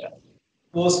writer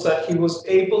was that he was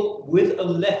able, with a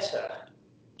letter,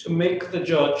 to make the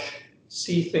judge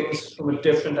see things from a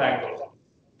different angle.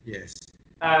 Yes.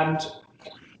 And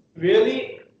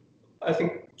really, I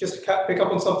think, just to pick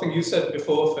up on something you said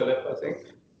before, Philip, I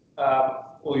think,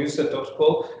 or you said, Dr.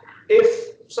 Paul,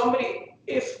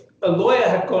 if a lawyer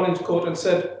had gone into court and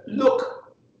said,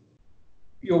 look,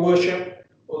 Your Worship,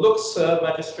 or look, Sir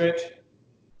Magistrate,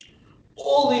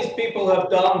 all these people have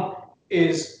done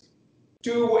is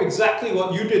do exactly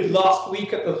what you did last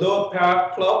week at the Lower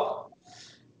Parrot Club,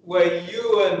 where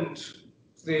you and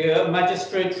the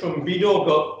magistrate from Bido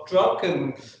got drunk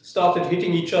and started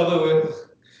hitting each other with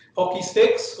hockey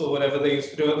sticks or whatever they used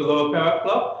to do at the Lower Parrot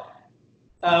Club.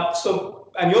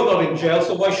 And you're not in jail,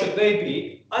 so why should they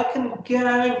be? I can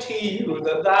guarantee you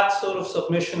that that sort of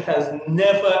submission has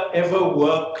never, ever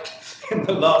worked in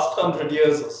the last 100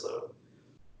 years or so.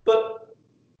 But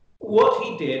what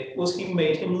he did was he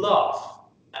made him laugh.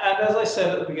 And as I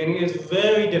said at the beginning, it's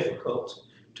very difficult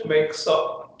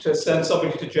to send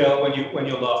somebody to jail when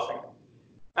you're laughing.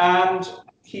 And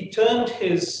he turned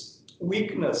his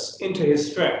weakness into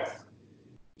his strength.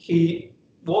 He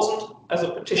wasn't, as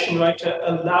a petition writer,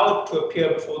 allowed to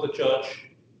appear before the judge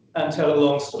and tell a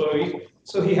long story,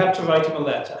 so he had to write him a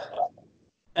letter.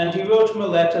 And he wrote him a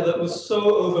letter that was so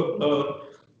overblown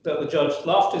that the judge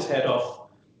laughed his head off,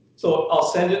 thought,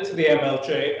 I'll send it to the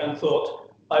MLJ, and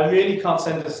thought, I really can't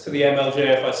send this to the MLJ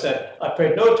if I said, I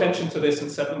paid no attention to this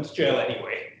and sent them to jail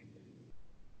anyway.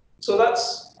 So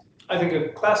that's, I think, a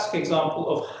classic example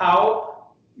of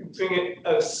how you bring in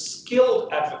a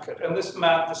skilled advocate. And this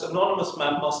man, this anonymous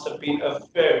man, must have been a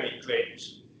very great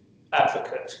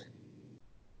advocate.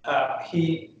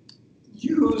 He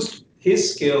used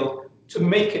his skill to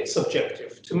make it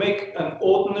subjective, to make an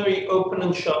ordinary, open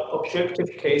and shut, objective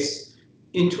case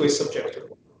into a subjective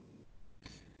one.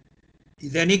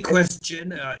 Is there any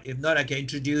question? If not, I can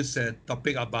introduce a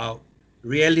topic about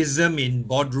realism in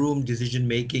boardroom decision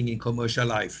making in commercial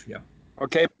life. Yeah.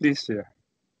 Okay, please. Yeah.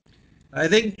 I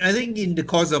think in the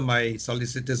course of my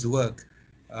solicitor's work,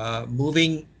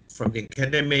 moving from the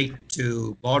academic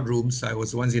to boardrooms, I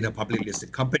was once in a public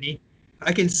listed company.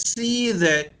 I can see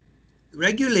that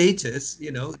regulators,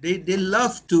 they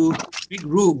love to make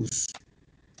rules.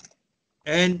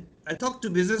 And I talk to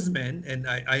businessmen and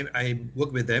I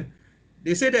work with them.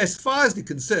 They said as far as they're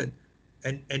concerned,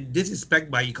 and this is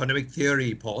backed by economic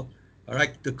theory, Paul, all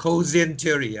right, the Cohsian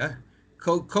theory, yeah?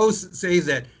 Koh says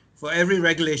that for every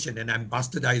regulation, and I'm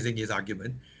bastardizing his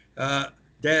argument,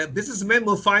 the businessmen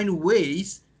will find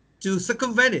ways to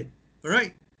circumvent it, all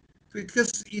right?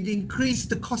 Because it increased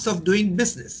the cost of doing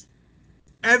business.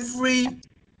 Every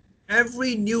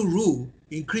new rule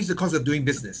increased the cost of doing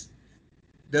business.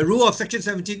 The rule of Section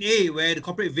 17A, where the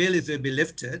corporate veil is to be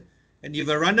lifted, and if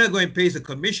a runner go and pays a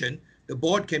commission, the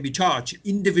board can be charged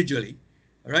individually,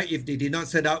 all right, if they did not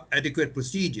set up adequate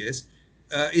procedures,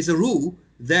 is a rule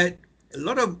that a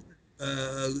lot of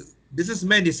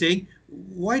businessmen is saying,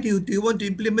 why do you want to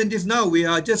implement this now? We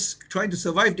are just trying to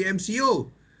survive the MCO.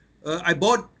 I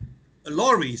bought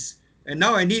lorries, and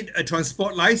now I need a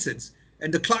transport license,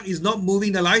 and the clerk is not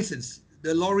moving the license.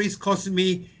 The lorries cost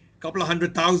me a couple of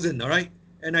 $100,000, all right?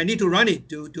 And I need to run it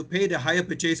to pay the hire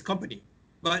purchase company.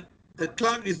 But the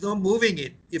clerk is not moving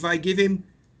it if I give him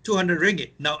 200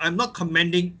 ringgit. Now, I'm not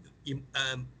commending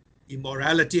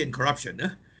immorality and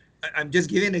corruption. I'm just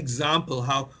giving an example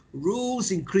how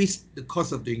rules increase the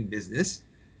cost of doing business.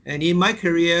 And in my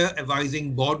career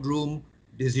advising boardroom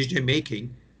decision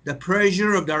making, the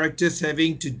pressure of directors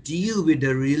having to deal with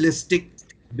the realistic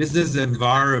business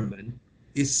environment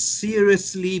is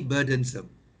seriously burdensome.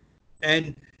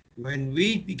 And when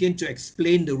we begin to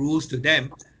explain the rules to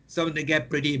them, some of them get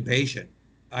pretty impatient.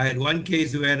 I had one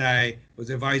case when I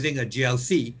was advising a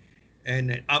GLC,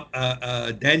 and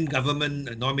a then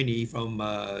government nominee from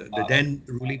the then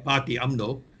ruling party,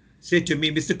 UMNO, said to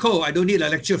me, Mr. Koh, I don't need a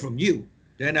lecture from you.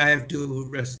 Then I have to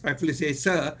respectfully say,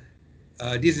 sir,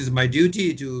 this is my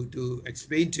duty to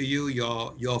explain to you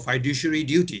your fiduciary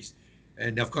duties.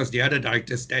 And of course, the other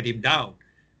directors stared him down.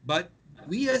 But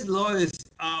we as lawyers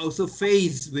are also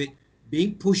faced with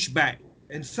being pushed back.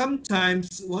 And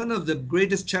sometimes one of the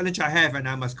greatest challenge I have, and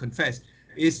I must confess,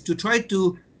 is to try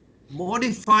to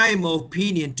modify my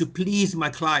opinion to please my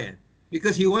client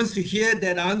because he wants to hear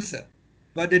that answer.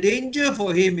 But the danger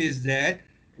for him is that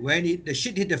when the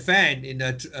shit hit the fan in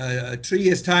 3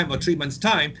 years' time or 3 months'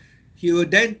 time, he will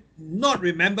then not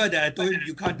remember that I told him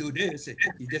you can't do this.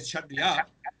 He just shut me up.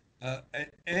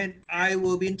 And I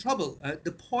will be in trouble.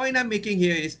 The point I'm making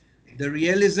here is the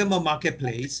realism of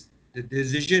marketplace, the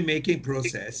decision-making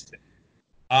process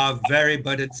are very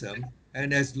burdensome.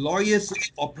 And as lawyers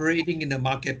operating in the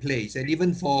marketplace, and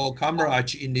even for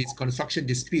Kamraj in its construction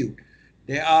dispute,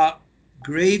 there are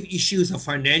grave issues of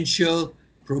financial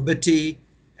probity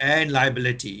and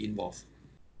liability involved.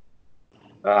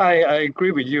 I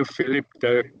agree with you, Philip.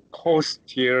 The Koh's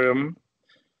theorem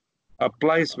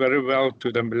applies very well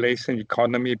to the Malaysian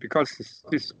economy because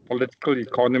this political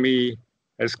economy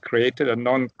has created a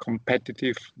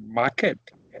non-competitive market.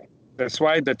 That's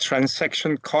why the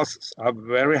transaction costs are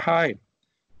very high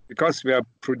because we are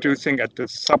producing at the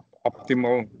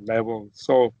suboptimal level.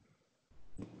 So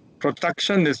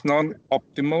production is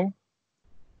non-optimal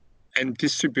and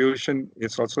distribution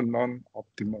is also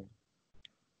non-optimal.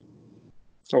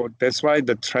 So that's why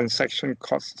the transaction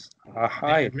costs are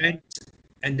high.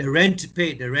 The rent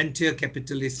paid, the rentier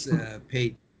capitalists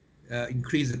paid,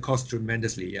 increase the cost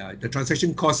tremendously. Yeah, the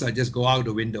transaction costs are just go out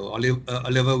the window.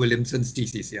 Oliver Williamson's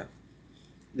thesis. Yeah.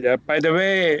 Yeah. By the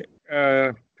way,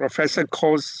 Professor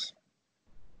Koh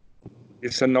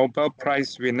is a Nobel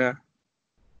Prize winner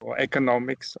for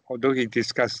economics, although he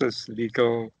discusses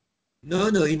legal. No.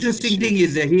 Interesting thing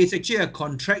is that he is actually a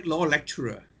contract law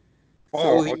lecturer.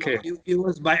 Oh, so okay. It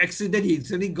was by accident he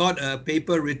suddenly got a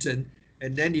paper written,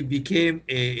 and then it became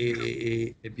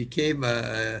a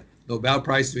Nobel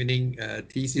Prize winning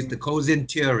thesis, the Kohsian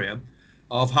theorem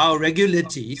of how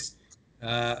regulators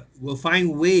will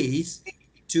find ways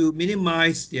to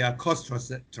minimize their cost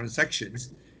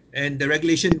transactions, and the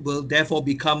regulation will therefore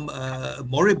become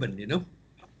moribund, you know.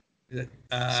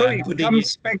 So it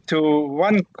comes back to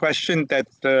one question that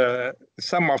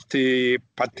some of the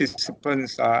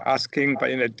participants are asking, but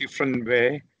in a different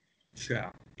way.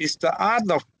 Sure. Is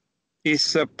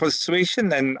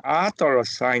persuasion an art or a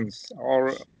science,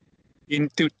 or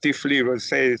intuitively we'll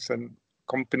say it's a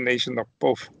combination of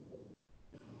both?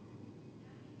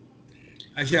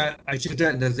 I should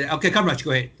understand. Okay, Kamraj,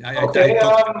 go ahead.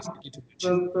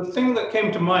 The thing that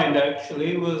came to mind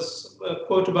actually was a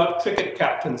quote about cricket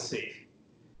captaincy.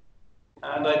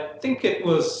 And I think it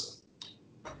was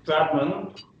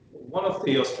Bradman, one of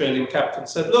the Australian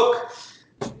captains, said, look,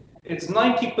 it's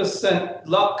 90%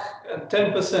 luck and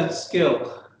 10%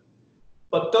 skill,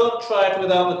 but don't try it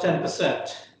without the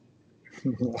 10%.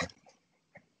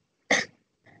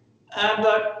 And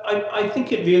I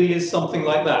think it really is something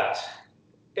like that.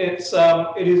 It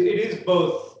is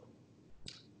both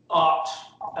art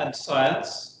and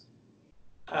science,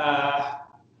 and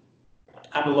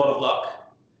a lot of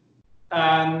luck.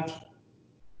 And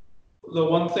the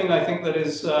one thing I think that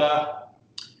is,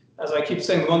 as I keep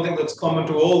saying, the one thing that's common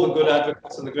to all the good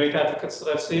advocates and the great advocates that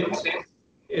I've seen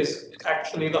is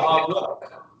actually the hard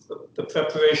work, the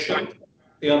preparation,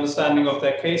 the understanding of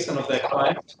their case and of their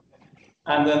client,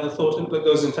 and then the thought that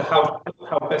goes into how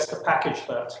best to package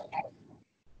that.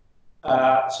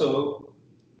 So,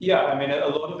 yeah, I mean, a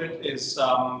lot of it is,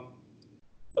 I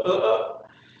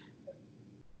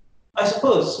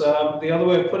suppose the other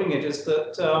way of putting it is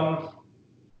that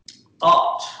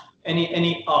art,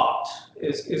 any art,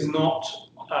 is not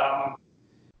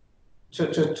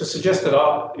to suggest that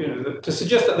art, to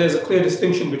suggest that there's a clear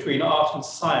distinction between art and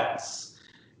science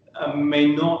may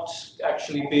not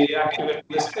actually be accurate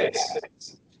in this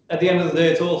case. At the end of the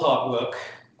day, it's all hard work.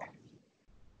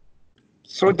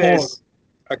 So there's,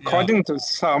 according to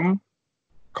some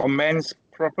comments,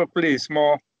 probably it's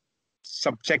more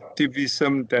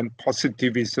subjectivism than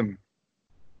positivism.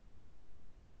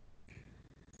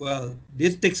 Well,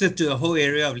 this takes us to a whole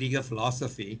area of legal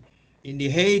philosophy. In the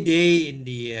heyday in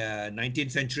the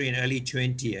 19th century and early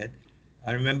 20th,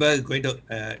 I remember going to,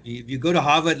 if you go to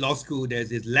Harvard Law School, there's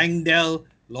this Langdell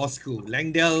Law School.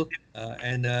 Langdell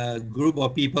and a group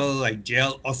of people like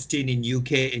J.L. Austin in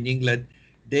UK, in England,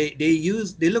 they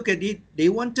look at it, they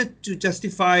wanted to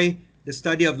justify the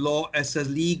study of law as a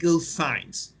legal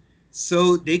science.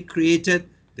 So they created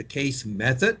the case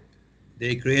method,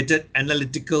 they created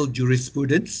analytical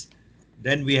jurisprudence.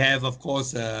 Then we have, of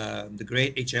course, the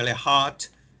great H.L.A. Hart,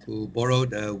 who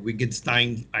borrowed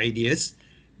Wittgenstein ideas.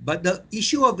 But the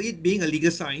issue of it being a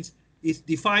legal science is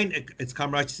defined, as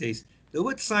Kamraj says. The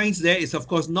word science there is, of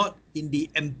course, not in the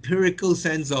empirical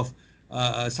sense of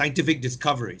scientific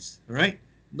discoveries, right?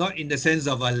 Not in the sense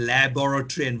of a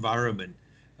laboratory environment.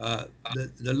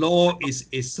 The law is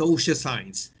a social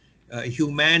science.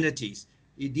 humanities.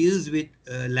 It deals with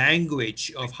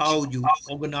language of how you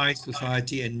organize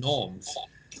society and norms.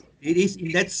 It is,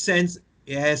 in that sense,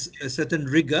 it has a certain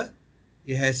rigor.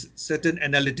 It has certain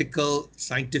analytical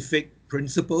scientific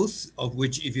principles of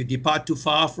which if you depart too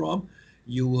far from,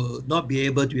 you will not be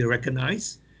able to be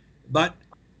recognized. But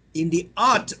in the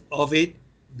art of it,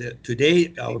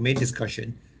 today our main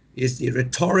discussion is the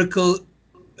rhetorical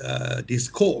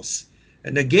discourse.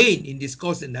 And again, in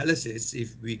discourse analysis,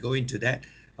 if we go into that,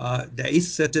 there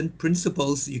is certain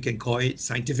principles, you can call it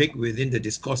scientific, within the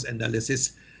discourse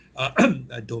analysis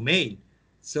domain.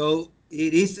 So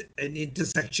it is an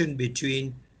intersection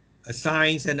between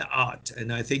science and art,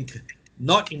 and I think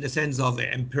not in the sense of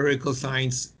empirical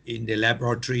science in the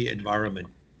laboratory environment.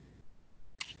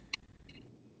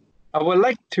 I would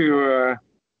like to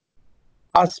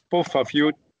ask both of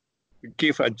you to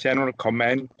give a general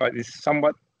comment, but it's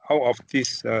somewhat out of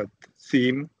this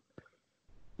theme.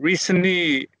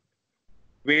 Recently,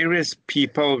 various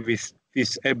people with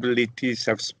disabilities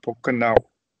have spoken out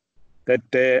that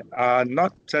they are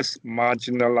not just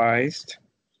marginalized,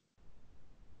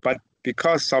 but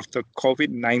because of the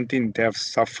COVID-19, they have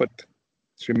suffered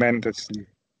tremendously.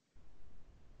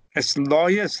 As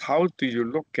lawyers, how do you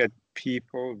look at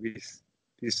people with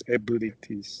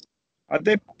disabilities? Are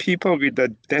they people with a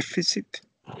deficit?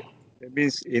 That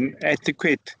means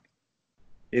inadequate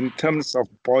in terms of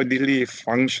bodily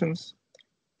functions?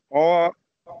 Or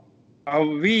are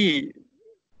we,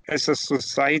 as a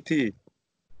society,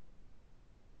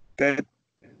 that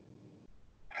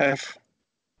have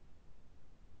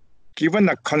given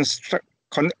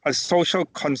a social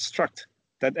construct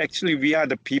that actually we are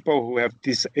the people who have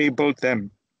disabled them?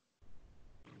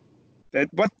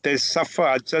 That what they suffer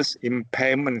are just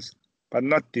impairments, but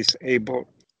not disabled.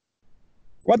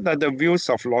 What are the views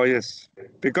of lawyers?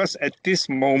 Because at this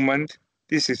moment,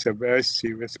 this is a very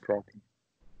serious problem.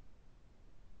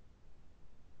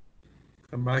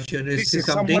 Kamraj, This is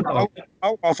something somewhat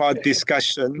out of our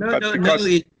discussion. No, but no, because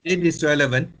no, it is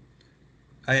relevant.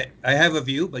 I have a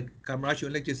view, but Kamraj, you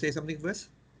would like to say something first?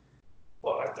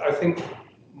 Well, I think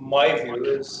my view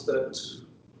is that,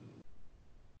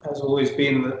 has always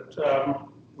been that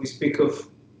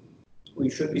we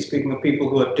should be speaking of people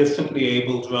who are differently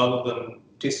abled rather than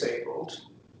disabled.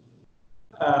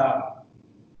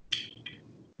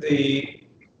 The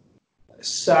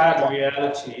sad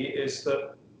reality is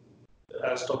that,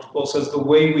 as Dr. Paul says, the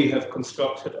way we have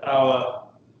constructed our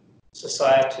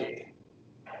society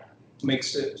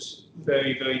makes it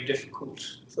very, very difficult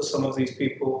for some of these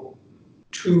people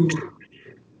to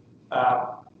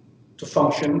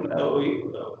function,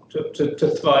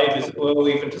 to thrive, or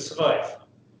even to survive.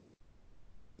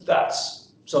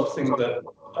 That's something that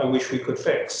I wish we could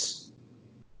fix.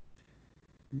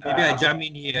 Maybe I jump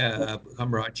in here,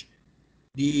 Kamraj.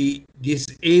 The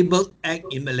Disabled Act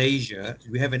in Malaysia,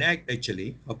 we have an act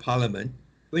actually of Parliament.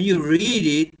 When you read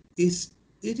it,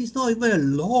 it is not even a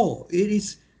law. It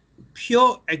is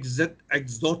pure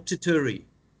exhortatory.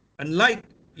 Unlike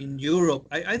in Europe,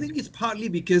 I think it's partly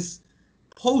because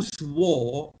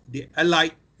post-war, the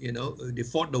Allied, they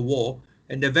fought the war,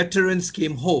 and the veterans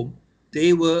came home.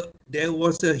 There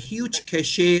was a huge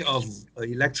cachet of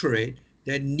electorate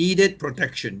that needed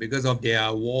protection because of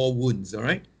their war wounds, all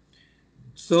right?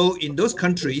 So in those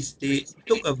countries, they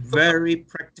took a very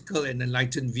practical and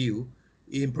enlightened view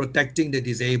in protecting the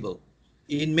disabled.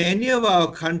 In many of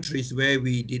our countries where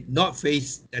we did not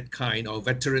face that kind of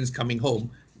veterans coming home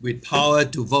with power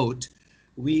to vote,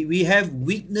 we have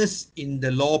weakness in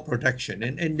the law protection.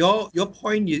 And your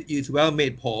point is well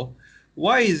made, Paul.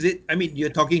 Why is it, I mean, you're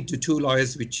talking to two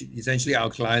lawyers, which essentially our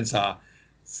clients are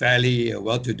fairly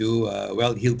well-to-do,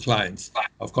 well-heeled clients.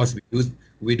 Of course,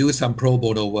 we do some pro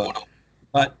bono work.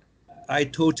 But I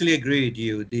totally agree with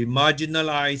you. The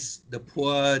marginalized, the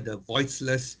poor, the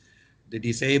voiceless, the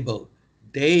disabled,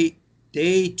 they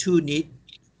too need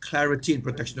clarity and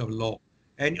protection of law.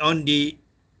 And on the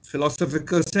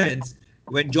philosophical sense,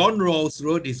 when John Rawls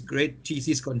wrote his great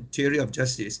thesis on theory of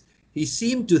justice, he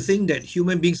seemed to think that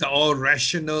human beings are all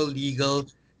rational, legal,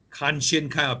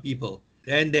 conscient kind of people.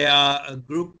 Then there are a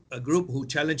group who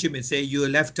challenge him and say, you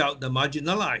left out the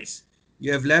marginalized.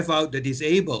 You have left out the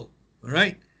disabled. All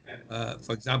right.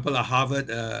 For example, a Harvard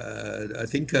a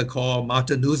thinker called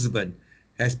Martha Nussbaum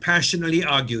has passionately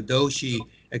argued, though she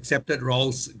accepted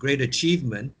Rawls' great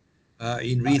achievement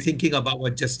in rethinking about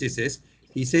what justice is,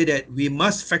 he said that we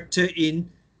must factor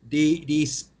in the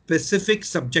specific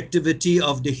subjectivity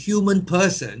of the human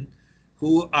person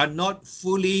who are not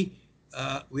fully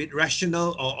with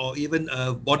rational or even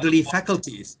bodily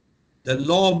faculties. The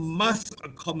law must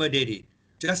accommodate it.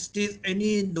 justice,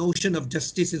 any notion of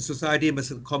justice in society must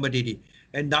accommodate it.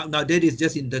 And now that is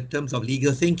just in the terms of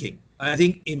legal thinking. I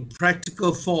think in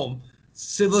practical form,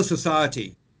 civil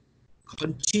society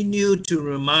continue to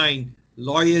remind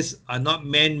lawyers are not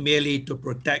meant merely to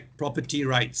protect property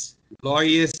rights.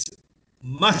 Lawyers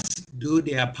must do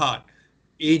their part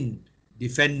in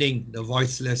defending the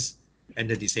voiceless and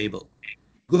the disabled.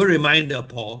 Good reminder,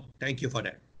 Paul. Thank you for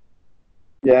that.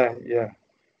 Yeah, yeah.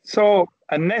 So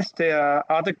unless there are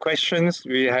other questions,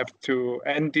 we have to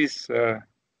end this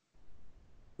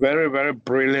very, very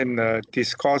brilliant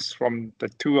discourse from the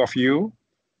two of you.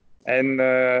 And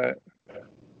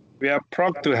we are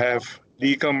proud to have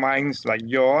legal minds like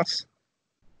yours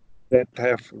that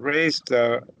have raised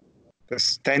the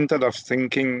standard of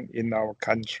thinking in our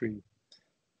country.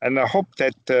 And I hope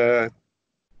that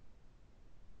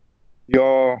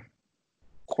your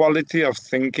quality of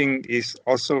thinking is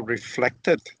also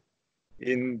reflected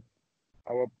in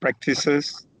our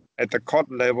practices at the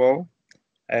court level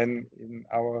and in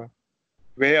our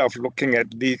way of looking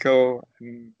at legal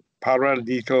and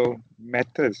paralegal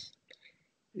matters.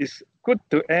 It's good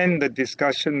to end the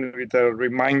discussion with a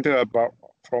reminder about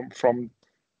from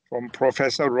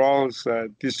Professor Rawls'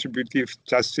 distributive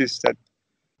justice that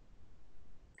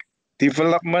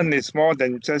development is more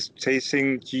than just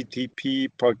chasing GDP,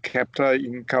 per capita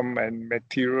income, and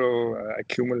material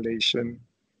accumulation.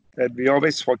 That we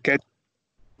always forget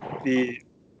the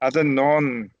other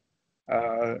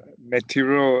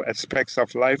non-material aspects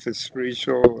of life, the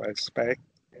spiritual aspect.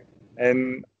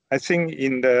 And I think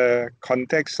in the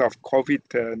context of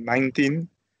COVID-19,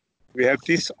 we have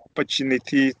this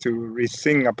opportunity to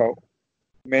rethink about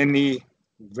many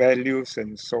values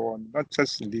and so on, not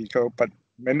just legal, but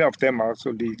many of them are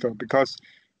also legal, because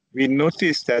we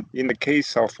notice that in the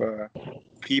case of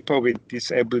people with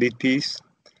disabilities,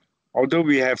 although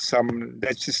we have some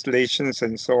legislations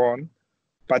and so on,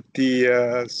 but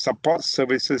the support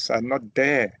services are not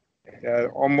there. They are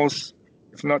almost,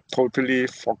 if not totally,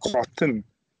 forgotten.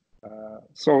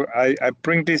 So I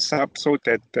bring this up so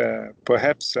that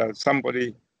perhaps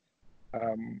somebody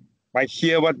might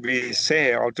hear what we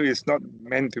say, although it's not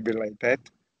meant to be like that.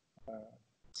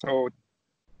 So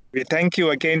we thank you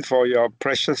again for your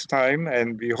precious time,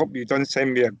 and we hope you don't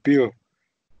send me a bill,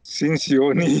 since you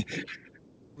only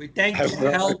we thank have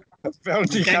help.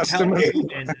 wealthy customers.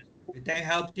 We thank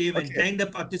help team and thank the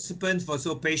participants for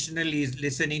so patiently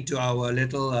listening to our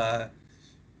little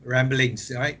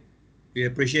ramblings. Right, we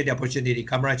appreciate the opportunity.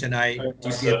 Kamraj and I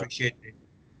deeply appreciate it.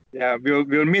 Yeah,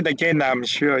 we'll meet again, I'm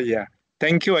sure. Yeah,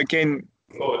 thank you again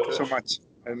so much,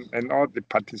 and all the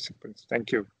participants.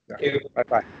 Thank you. Yeah.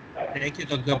 Bye. Thank you,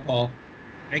 Dr. Paul.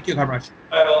 Thank you, Kamraj.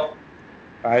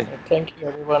 Bye. Thank you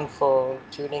everyone for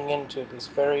tuning in to this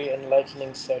very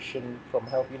enlightening session from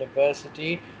Help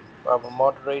University. Our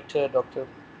moderator, Dr.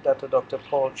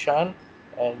 Paul Chan,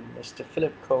 and Mr.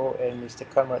 Philip Koh and Mr.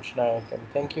 Kamraj Nayagam.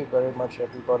 Thank you very much,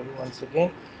 everybody, once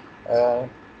again.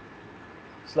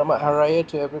 Selamat Hari Raya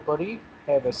to everybody.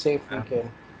 Have a safe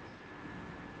weekend.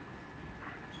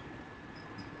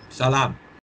 Salam.